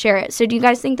share it. So do you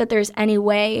guys think that there's any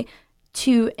way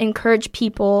to encourage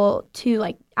people to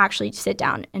like actually sit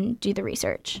down and do the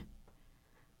research?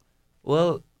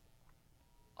 Well,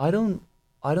 I don't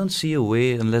see a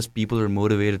way unless people are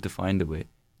motivated to find a way,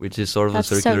 which is sort of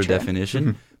That's a circular so true.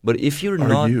 definition. But if you're Are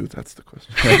not, you? That's the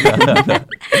question.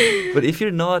 but if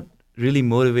you're not really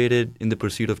motivated in the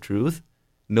pursuit of truth,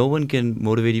 no one can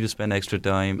motivate you to spend extra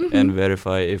time and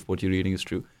verify if what you're reading is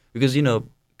true. Because, you know,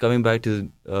 coming back to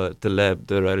Taleb,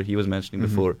 the writer he was mentioning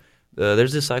before,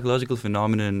 there's this psychological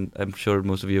phenomenon I'm sure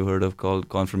most of you have heard of called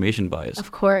confirmation bias.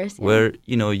 Of course. Yeah. Where,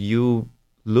 you know, you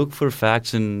look for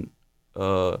facts and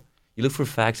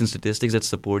statistics that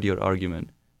support your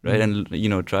argument, right? And, you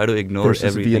know, try to ignore Versus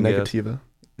everything via else. negativa.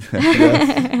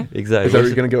 Exactly. Is that what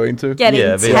you're going to go into? Getting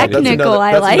Yeah, basically. technical,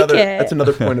 I like it. That's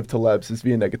another point of Taleb's is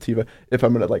via negativa. If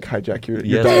I'm going to like hijack your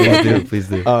Yes, dialogue. please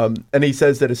do. And he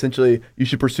says that essentially you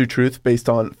should pursue truth based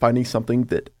on finding something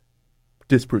that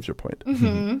disproves your point.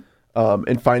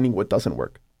 And finding what doesn't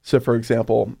work. So, for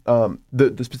example,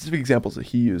 the specific examples that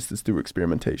he used is through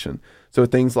experimentation. So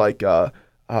things like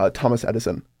Thomas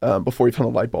Edison, before he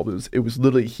found the light bulb, it was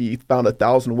literally he found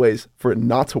 1,000 ways for it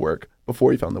not to work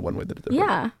before he found the one way that it did work.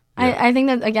 Yeah. I think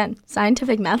that, again,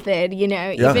 scientific method, you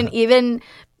know, even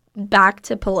back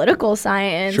to political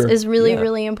science is really,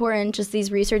 really important. Just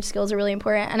these research skills are really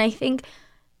important. And I think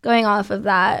going off of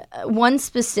that, one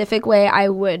specific way I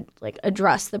would like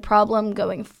address the problem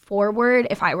going forward,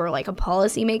 if I were like a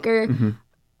policymaker,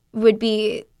 would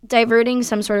be diverting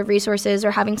some sort of resources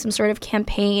or having some sort of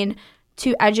campaign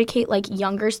to educate like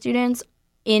younger students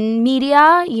in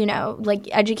media, you know, like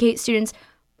educate students.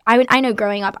 I know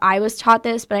growing up I was taught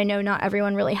this, but I know not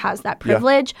everyone really has that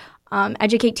privilege.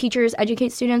 Educate teachers,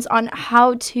 educate students on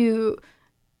how to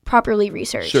properly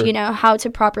research, you know, how to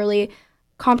properly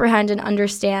comprehend and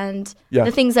understand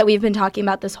the things that we've been talking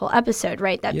about this whole episode,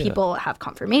 right? That people have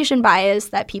confirmation bias,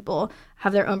 that people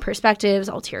have their own perspectives,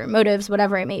 ulterior motives,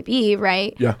 whatever it may be,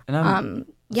 right? Yeah. And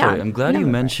I'm glad you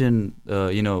mentioned,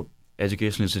 you know,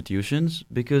 educational institutions,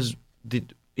 because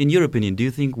in your opinion, do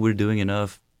you think we're doing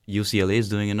enough, UCLA is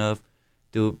doing enough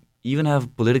to even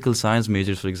have political science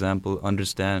majors, for example,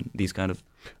 understand these kind of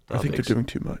I think they're topics. doing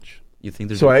too much. You think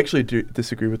they're So doing- I actually do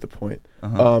disagree with the point.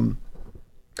 Uh-huh.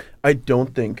 I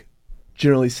don't think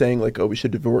generally saying like, oh, we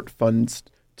should divert funds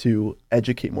to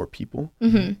educate more people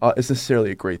is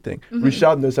necessarily a great thing.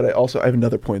 Rashad knows that I have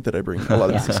another point that I bring a lot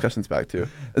of these discussions back to.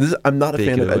 I'm not a Take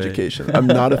fan it of away. education. I'm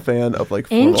not a fan of like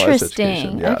formalized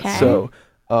education. Interesting. Yeah. Okay. So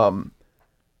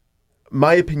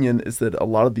my opinion is that a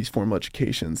lot of these formal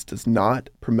educations does not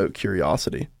promote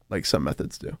curiosity like some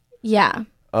methods do. Yeah.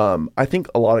 I think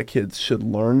a lot of kids should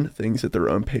learn things at their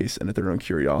own pace and at their own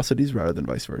curiosities rather than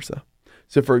vice versa.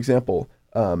 So, for example,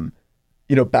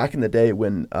 back in the day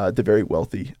when the very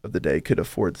wealthy of the day could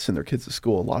afford to send their kids to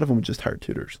school, a lot of them would just hire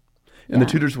tutors. And the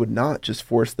Yeah. tutors would not just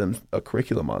force them a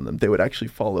curriculum on them. They would actually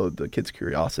follow the kids'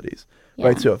 curiosities, Yeah.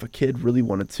 right? So if a kid really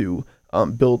wanted to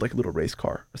build like a little race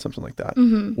car or something like that,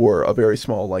 Mm-hmm. or a very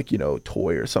small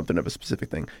toy or something of a specific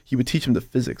thing, he would teach them the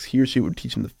physics. He or she would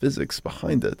teach them the physics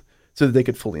behind it so that they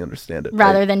could fully understand it.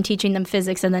 Rather right? than teaching them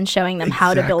physics and then showing them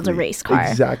how to build a Exactly. race car.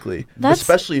 Exactly. That's-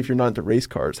 Especially if you're not into race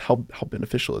cars, how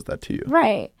beneficial is that to you?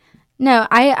 Right. No,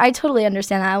 I totally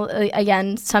understand that.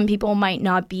 Again, some people might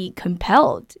not be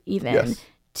compelled even Yes.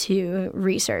 to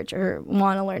research or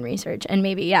want to learn research. And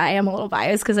maybe, I am a little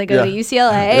biased because I go to Yeah.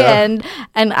 UCLA Yeah.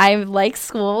 and I like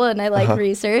school and I like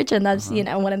research. And that's,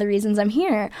 one of the reasons I'm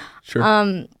here. Sure.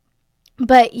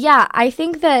 But yeah, I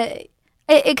think that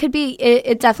it could be,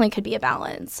 it definitely could be a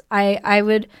balance.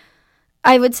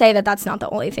 I would say that that's not the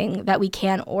only thing that we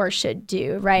can or should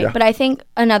do, right? Yeah. But I think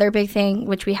another big thing,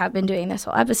 which we have been doing this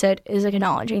whole episode, is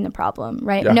acknowledging the problem,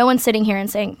 right? Yeah. No one's sitting here and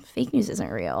saying fake news isn't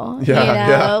real. Yeah,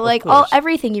 yeah, of like course.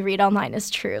 everything you read online is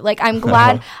true. Like I'm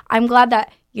glad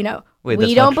that Wait, we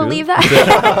that's don't not true? believe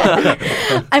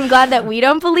that. I'm glad that we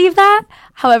don't believe that.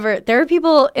 However, there are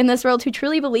people in this world who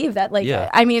truly believe that. Like, Yeah,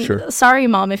 I mean, sure. sorry,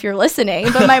 Mom, if you're listening,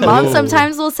 but my mom Oh.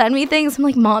 sometimes will send me things. I'm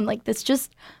like, Mom, like this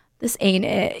ain't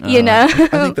it, Uh-huh. know? I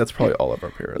think that's probably all of our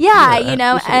parents. Yeah,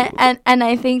 absolutely. and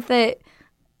I think that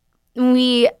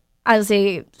we, as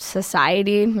a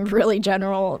society, really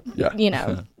general,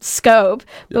 Yeah. scope,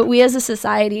 but we as a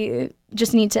society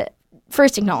just need to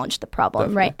first acknowledge the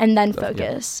problem, right? And then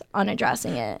focus on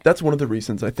addressing it. That's one of the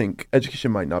reasons I think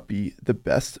education might not be the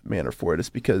best manner for it, is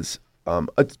because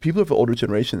people of the older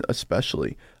generation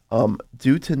especially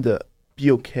do tend to be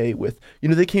okay with,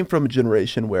 they came from a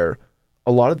generation where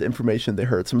a lot of the information they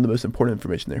heard, some of the most important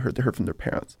information they heard from their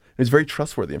parents. It was very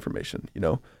trustworthy information,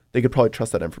 They could probably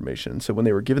trust that information. So when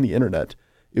they were given the internet,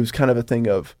 it was kind of a thing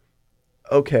of,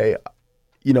 okay,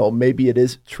 maybe it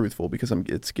is truthful because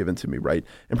it's given to me, right?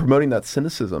 And promoting that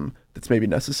cynicism that's maybe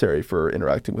necessary for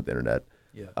interacting with the internet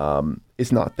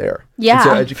is not there. Yeah, and so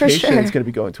for education sure. is going to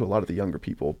be going to a lot of the younger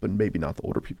people, but maybe not the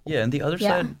older people Yeah, and the other Yeah.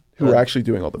 side, who are actually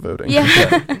doing all the voting. Yeah.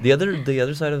 the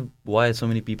other side of why so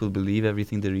many people believe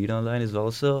everything they read online is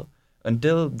also,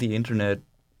 until the internet,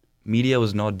 media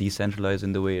was not decentralized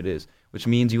in the way it is, which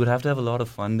means you would have to have a lot of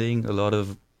funding, a lot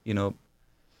of,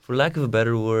 for lack of a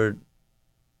better word,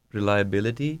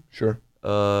 reliability, Sure.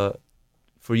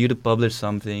 for you to publish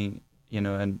something,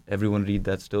 and everyone read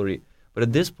that story. But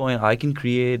at this point, I can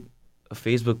create a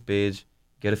Facebook page,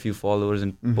 get a few followers,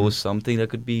 and post something that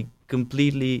could be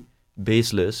completely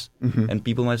baseless, and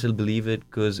people might still believe it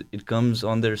because it comes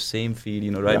on their same feed,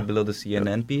 right Yeah. below the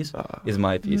CNN piece is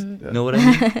my piece. Mm-hmm. You know what I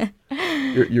mean?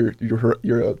 You're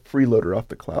a freeloader off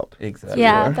the cloud. Exactly.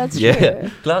 Yeah, that's Yeah, true.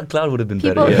 cloud would have been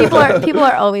People, better. Yeah. people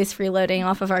are always freeloading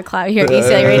off of our cloud here at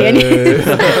UCLA Radio News.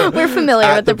 We're familiar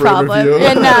At with the the Brain problem.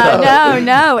 Review.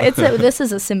 No. This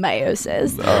is a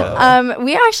symbiosis.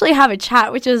 We actually have a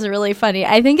chat, which is really funny.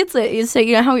 I think so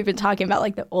you know how we've been talking about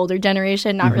like the older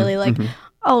generation, not really like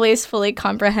always fully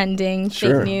comprehending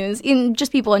Sure. fake news, in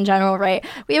just people in general, right?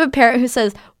 We have a parent who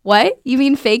says, "What? You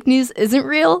mean fake news isn't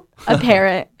real?" A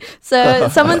parent. So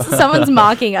someone's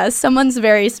mocking us. Someone's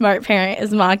very smart parent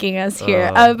is mocking us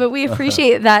here. But we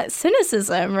appreciate that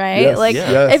cynicism, right? Yes, Like,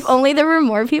 yes. if only there were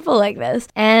more people like this.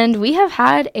 And we have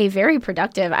had a very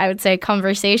productive, I would say,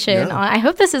 conversation Yeah. on, I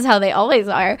hope this is how they always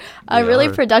are, a They really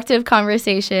are. productive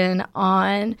conversation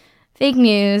on fake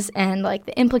news and like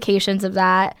the implications of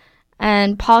that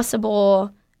and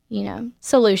possible,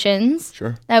 solutions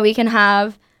Sure. that we can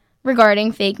have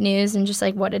regarding fake news and just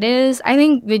like what it is. I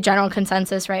think the general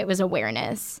consensus, right, was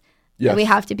awareness. Yes. That we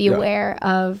have to be Yeah. aware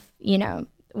of,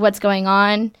 what's going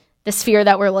on, the sphere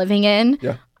that we're living in.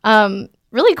 Yeah.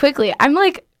 Really quickly, I'm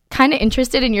like kind of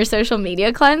interested in your social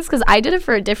media cleanse because I did it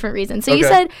for a different reason. So you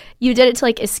Okay. said you did it to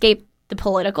like escape the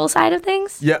political side of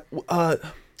things. Yeah,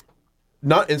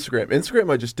 not Instagram.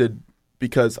 Instagram I just did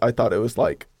because I thought it was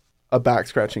like a back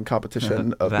scratching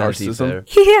competition of Vanity narcissism.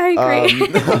 Fair. Yeah, I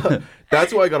agree.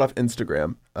 That's why I got off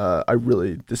Instagram. I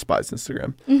really despise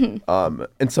Instagram.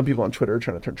 And some people on Twitter are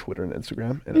trying to turn Twitter into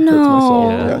Instagram, and it hurts my soul.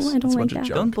 No, Yes, I don't it's a like bunch of that.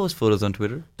 junk. Don't post photos on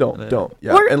Twitter. Don't.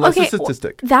 Yeah, Or- unless okay, it's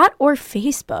statistic. That or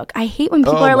Facebook. I hate when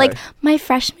people Oh are my. like, my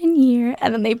freshman year,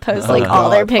 and then they post Oh like all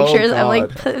their God. Oh pictures. I'm like,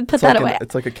 God. put It's that like away.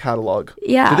 it's like a catalog.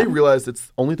 Yeah. Do they realize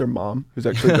it's only their mom who's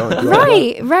actually going through all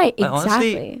that? Right, I honestly-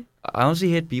 exactly. I honestly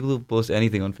hate people who post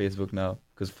anything on Facebook now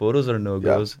because photos are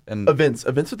no-goes. And Events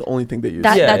are the only thing they use.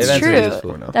 That- that's events are true.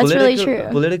 useful. That's really true.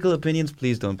 Political opinions,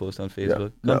 please don't post on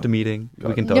Facebook. no. Come to meeting. Got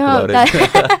We it. can talk No, about that-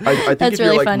 it. I think That's if you're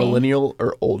really like funny. millennial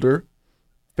or older,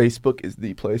 Facebook is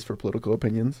the place for political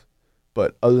opinions.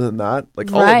 But other than that,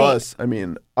 like all Right. of us, I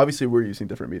mean, obviously we're using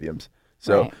different mediums.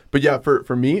 So, Right. but yeah,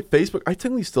 for me, Facebook, I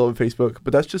technically still have Facebook,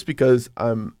 but that's just because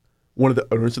I'm one of the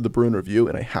owners of the Bruin Review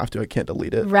and I can't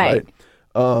delete it. Right.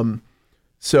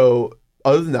 So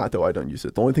other than that, though, I don't use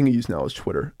it. The only thing I use now is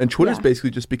Twitter. And Twitter is Yeah.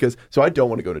 basically just because, so I don't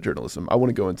want to go to journalism. I want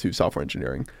to go into software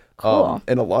engineering. Cool.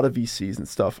 And a lot of VCs and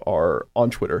stuff are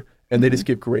on Twitter. And they just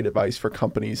give great advice for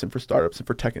companies and for startups and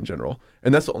for tech in general.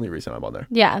 And that's the only reason I'm on there.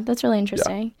 Yeah, that's really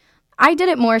interesting. I did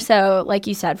it more so, like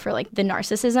you said, for like the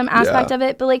narcissism aspect Yeah. of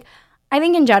it. But like, I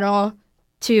think in general,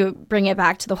 to bring it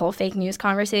back to the whole fake news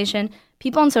conversation,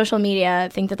 people on social media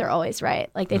think that they're always right.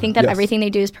 Like they think that Yes. everything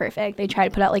they do is perfect. They try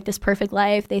to put out like this perfect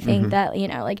life. They think that, you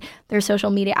know, like their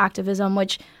social media activism,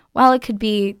 which while it could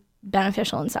be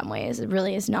beneficial in some ways, it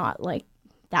really is not like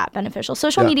that beneficial.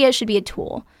 Social Yeah. media should be a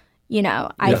tool, you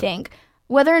know, I Yeah. think.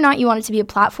 Whether or not you want it to be a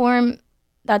platform,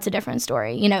 that's a different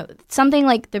story. You know, something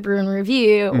like the Bruin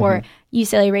Review or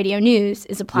UCLA Radio News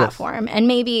is a platform. And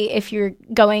maybe if you're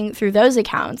going through those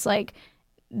accounts, like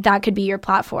that could be your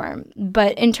platform.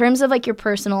 But in terms of like your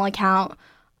personal account,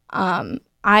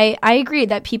 I agree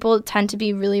that people tend to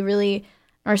be really, really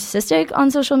narcissistic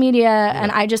on social media.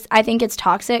 And I think it's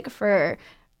toxic for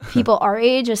people our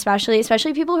age, especially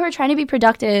people who are trying to be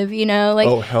productive, you know, like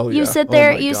Oh, hell yeah. you sit Oh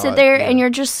there, my you God, sit there yeah. and you're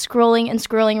just scrolling and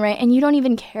scrolling, right? And you don't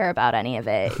even care about any of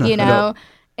it, you know?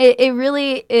 It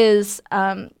really is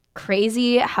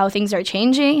crazy how things are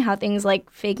changing, how things like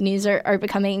fake news are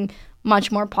becoming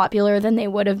much more popular than they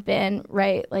would have been,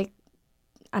 right? Like,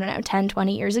 I don't know, 10,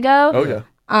 20 years ago. Oh, yeah.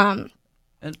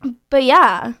 But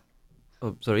yeah,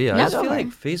 Oh, sorry. Yeah, No, I just go feel for like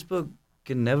it. Facebook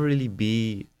can never really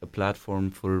be a platform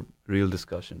for real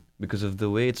discussion because of the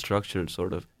way it's structured,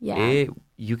 sort of. Yeah.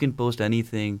 You can post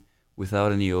anything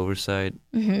without any oversight.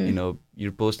 Mm-hmm. You know,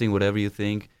 you're posting whatever you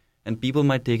think, and people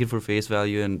might take it for face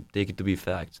value and take it to be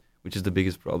facts, which is the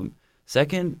biggest problem.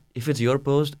 Second, if it's your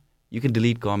post, you can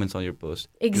delete comments on your post.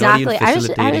 You're not even exactly. I was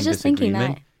facilitating just thinking that.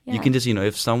 disagreement. Yeah. You can just,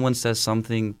 if someone says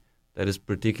something that is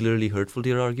particularly hurtful to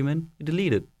your argument, you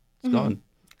delete it. It's gone.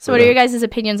 So what are your guys'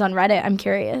 opinions on Reddit? I'm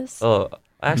curious. Oh,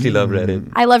 I actually love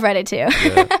Reddit. I love Reddit too.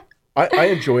 Yeah. I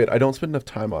enjoy it. I don't spend enough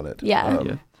time on it. Yeah.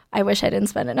 Yeah. I wish I didn't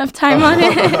spend enough time on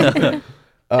it.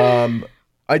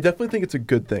 I definitely think it's a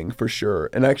good thing for sure.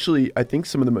 And actually, I think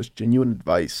some of the most genuine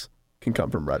advice can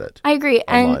come from Reddit. I agree.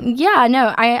 Online. And yeah,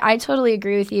 no, I totally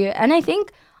agree with you. And I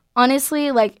think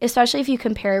honestly, like, especially if you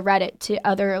compare Reddit to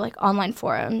other like online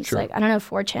forums, Sure. like, I don't know if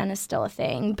 4chan is still a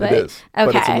thing, but It is. okay.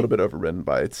 But it's a little bit overridden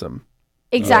by some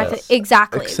exactly. Yes.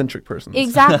 Exactly. eccentric persons.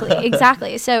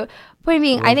 Exactly. So, point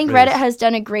being, I think phrase. Reddit has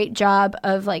done a great job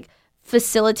of like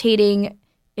facilitating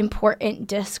important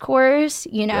discourse,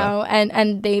 you know,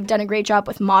 and they've done a great job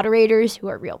with moderators who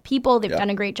are real people. They've done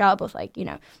a great job with like,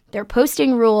 their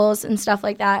posting rules and stuff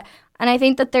like that. And I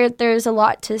think that there's a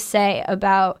lot to say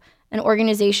about an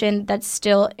organization that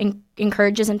still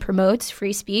encourages and promotes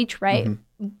free speech, right?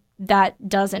 That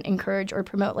doesn't encourage or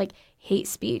promote like hate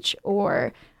speech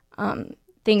or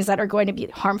things that are going to be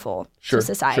harmful to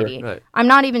society. Sure. Right. I'm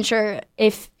not even sure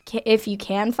if you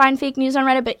can find fake news on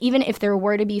Reddit, but even if there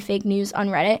were to be fake news on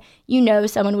Reddit,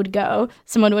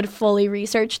 someone would fully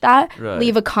research that, Right.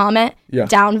 leave a comment,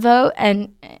 downvote,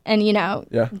 and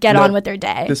get on with their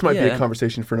day. This might be Yeah. a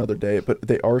conversation for another day, but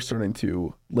they are starting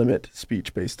to limit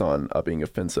speech based on being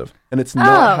offensive. And it's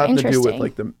not having to do with interesting.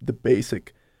 like the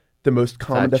basic, the most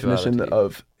common definition Factuality.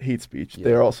 of hate speech. Yeah.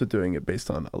 They're also doing it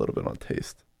based on a little bit on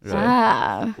taste. Right.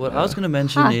 Ah. What I was going to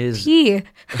mention is P.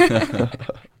 what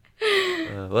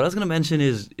I was going to mention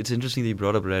is it's interesting that you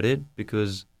brought up Reddit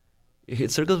because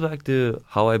it circles back to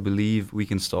how I believe we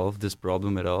can solve this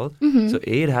problem at all. So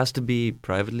it has to be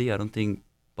privately. I don't think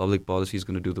public policy is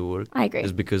going to do the work. I agree.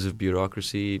 Just because of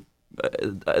bureaucracy.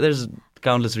 There's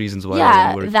countless reasons why it Yeah,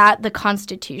 won't work. that the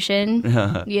Constitution,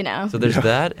 So there's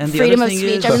that, and the freedom other of thing speech.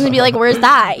 is, Everyone's gonna be like, "Where's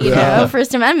that?"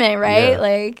 First Amendment, right? Yeah.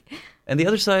 Like, and the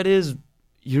other side is,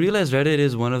 you realize Reddit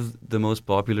is one of the most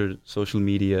popular social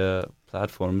media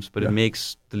platforms, but Yeah. it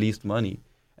makes the least money.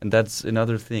 And that's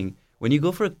another thing. When you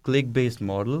go for a click-based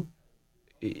model,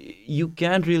 you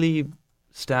can't really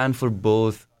stand for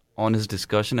both honest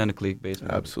discussion and a click-based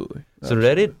model. Absolutely. So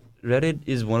Reddit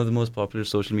is one of the most popular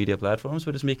social media platforms,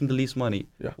 but it's making the least money.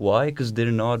 Yeah. Why? Because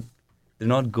they're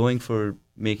not going for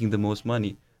making the most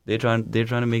money. They're trying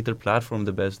to make their platform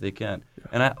the best they can. Yeah.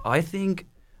 And I think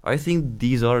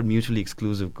these are mutually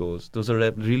exclusive goals. Those are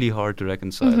really hard to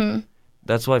reconcile. Mm-hmm.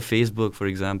 That's why Facebook, for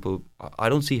example, I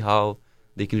don't see how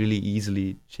they can really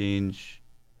easily change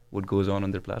what goes on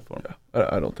their platform. Yeah,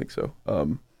 I don't think so.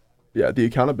 The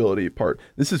accountability part.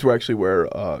 This is actually where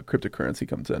cryptocurrency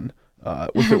comes in.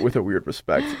 With a weird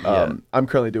respect. I'm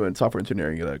currently doing software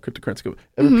engineering at a cryptocurrency company.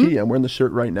 Everpedia, I'm wearing the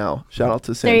shirt right now. Shout out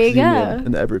to Sam There you Kazemian go.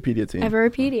 and the Everpedia team.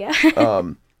 Everpedia.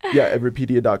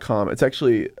 Everpedia.com.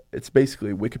 It's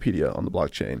basically Wikipedia on the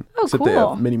blockchain. Oh, except they cool.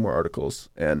 have many more articles,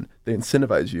 and they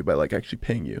incentivize you by like actually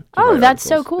paying you. to Oh, write that's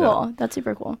so articles. cool. Yeah. That's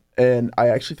super cool. And I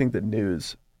actually think that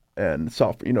news and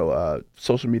software,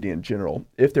 social media in general,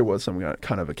 if there was some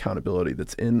kind of accountability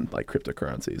that's in like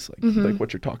cryptocurrencies, like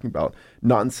what you're talking about,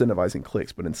 not incentivizing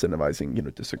clicks, but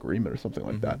incentivizing, disagreement or something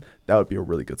like that would be a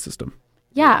really good system.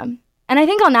 Yeah. And I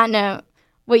think on that note,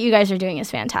 what you guys are doing is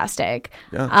fantastic.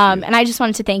 Yeah. And I just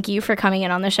wanted to thank you for coming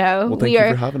in on the show. Well, thank you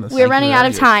for having us. We're Thank you running for out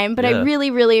of having us. time, but I Yeah.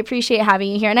 really, really appreciate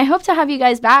having you here. And I hope to have you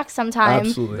guys back sometime.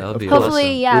 Absolutely. That would Of be course.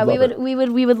 Hopefully, awesome. yeah, We'd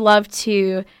love we would love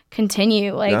to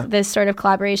continue Yeah. this sort of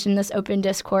collaboration, this open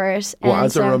discourse. Well, And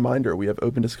as a so- reminder, we have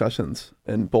open discussions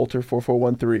in Bolter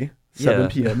 4413, 7 Yeah.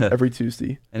 p.m. every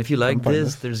Tuesday. And if you like find this,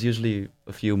 us. there's usually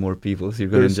a few more people, so you're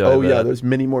going to enjoy that. There's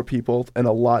many more people and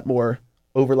a lot more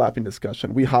overlapping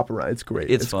discussion. We hop around. It's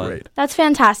great. It's fun. great. That's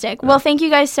fantastic. Well, thank you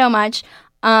guys so much.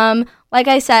 Like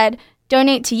I said,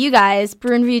 donate to you guys,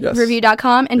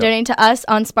 BruinReview.com, and Yep. donate to us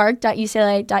on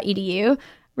spark.ucla.edu.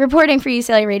 Reporting for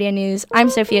UCLA Radio News, I'm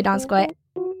Sophia Donskoy.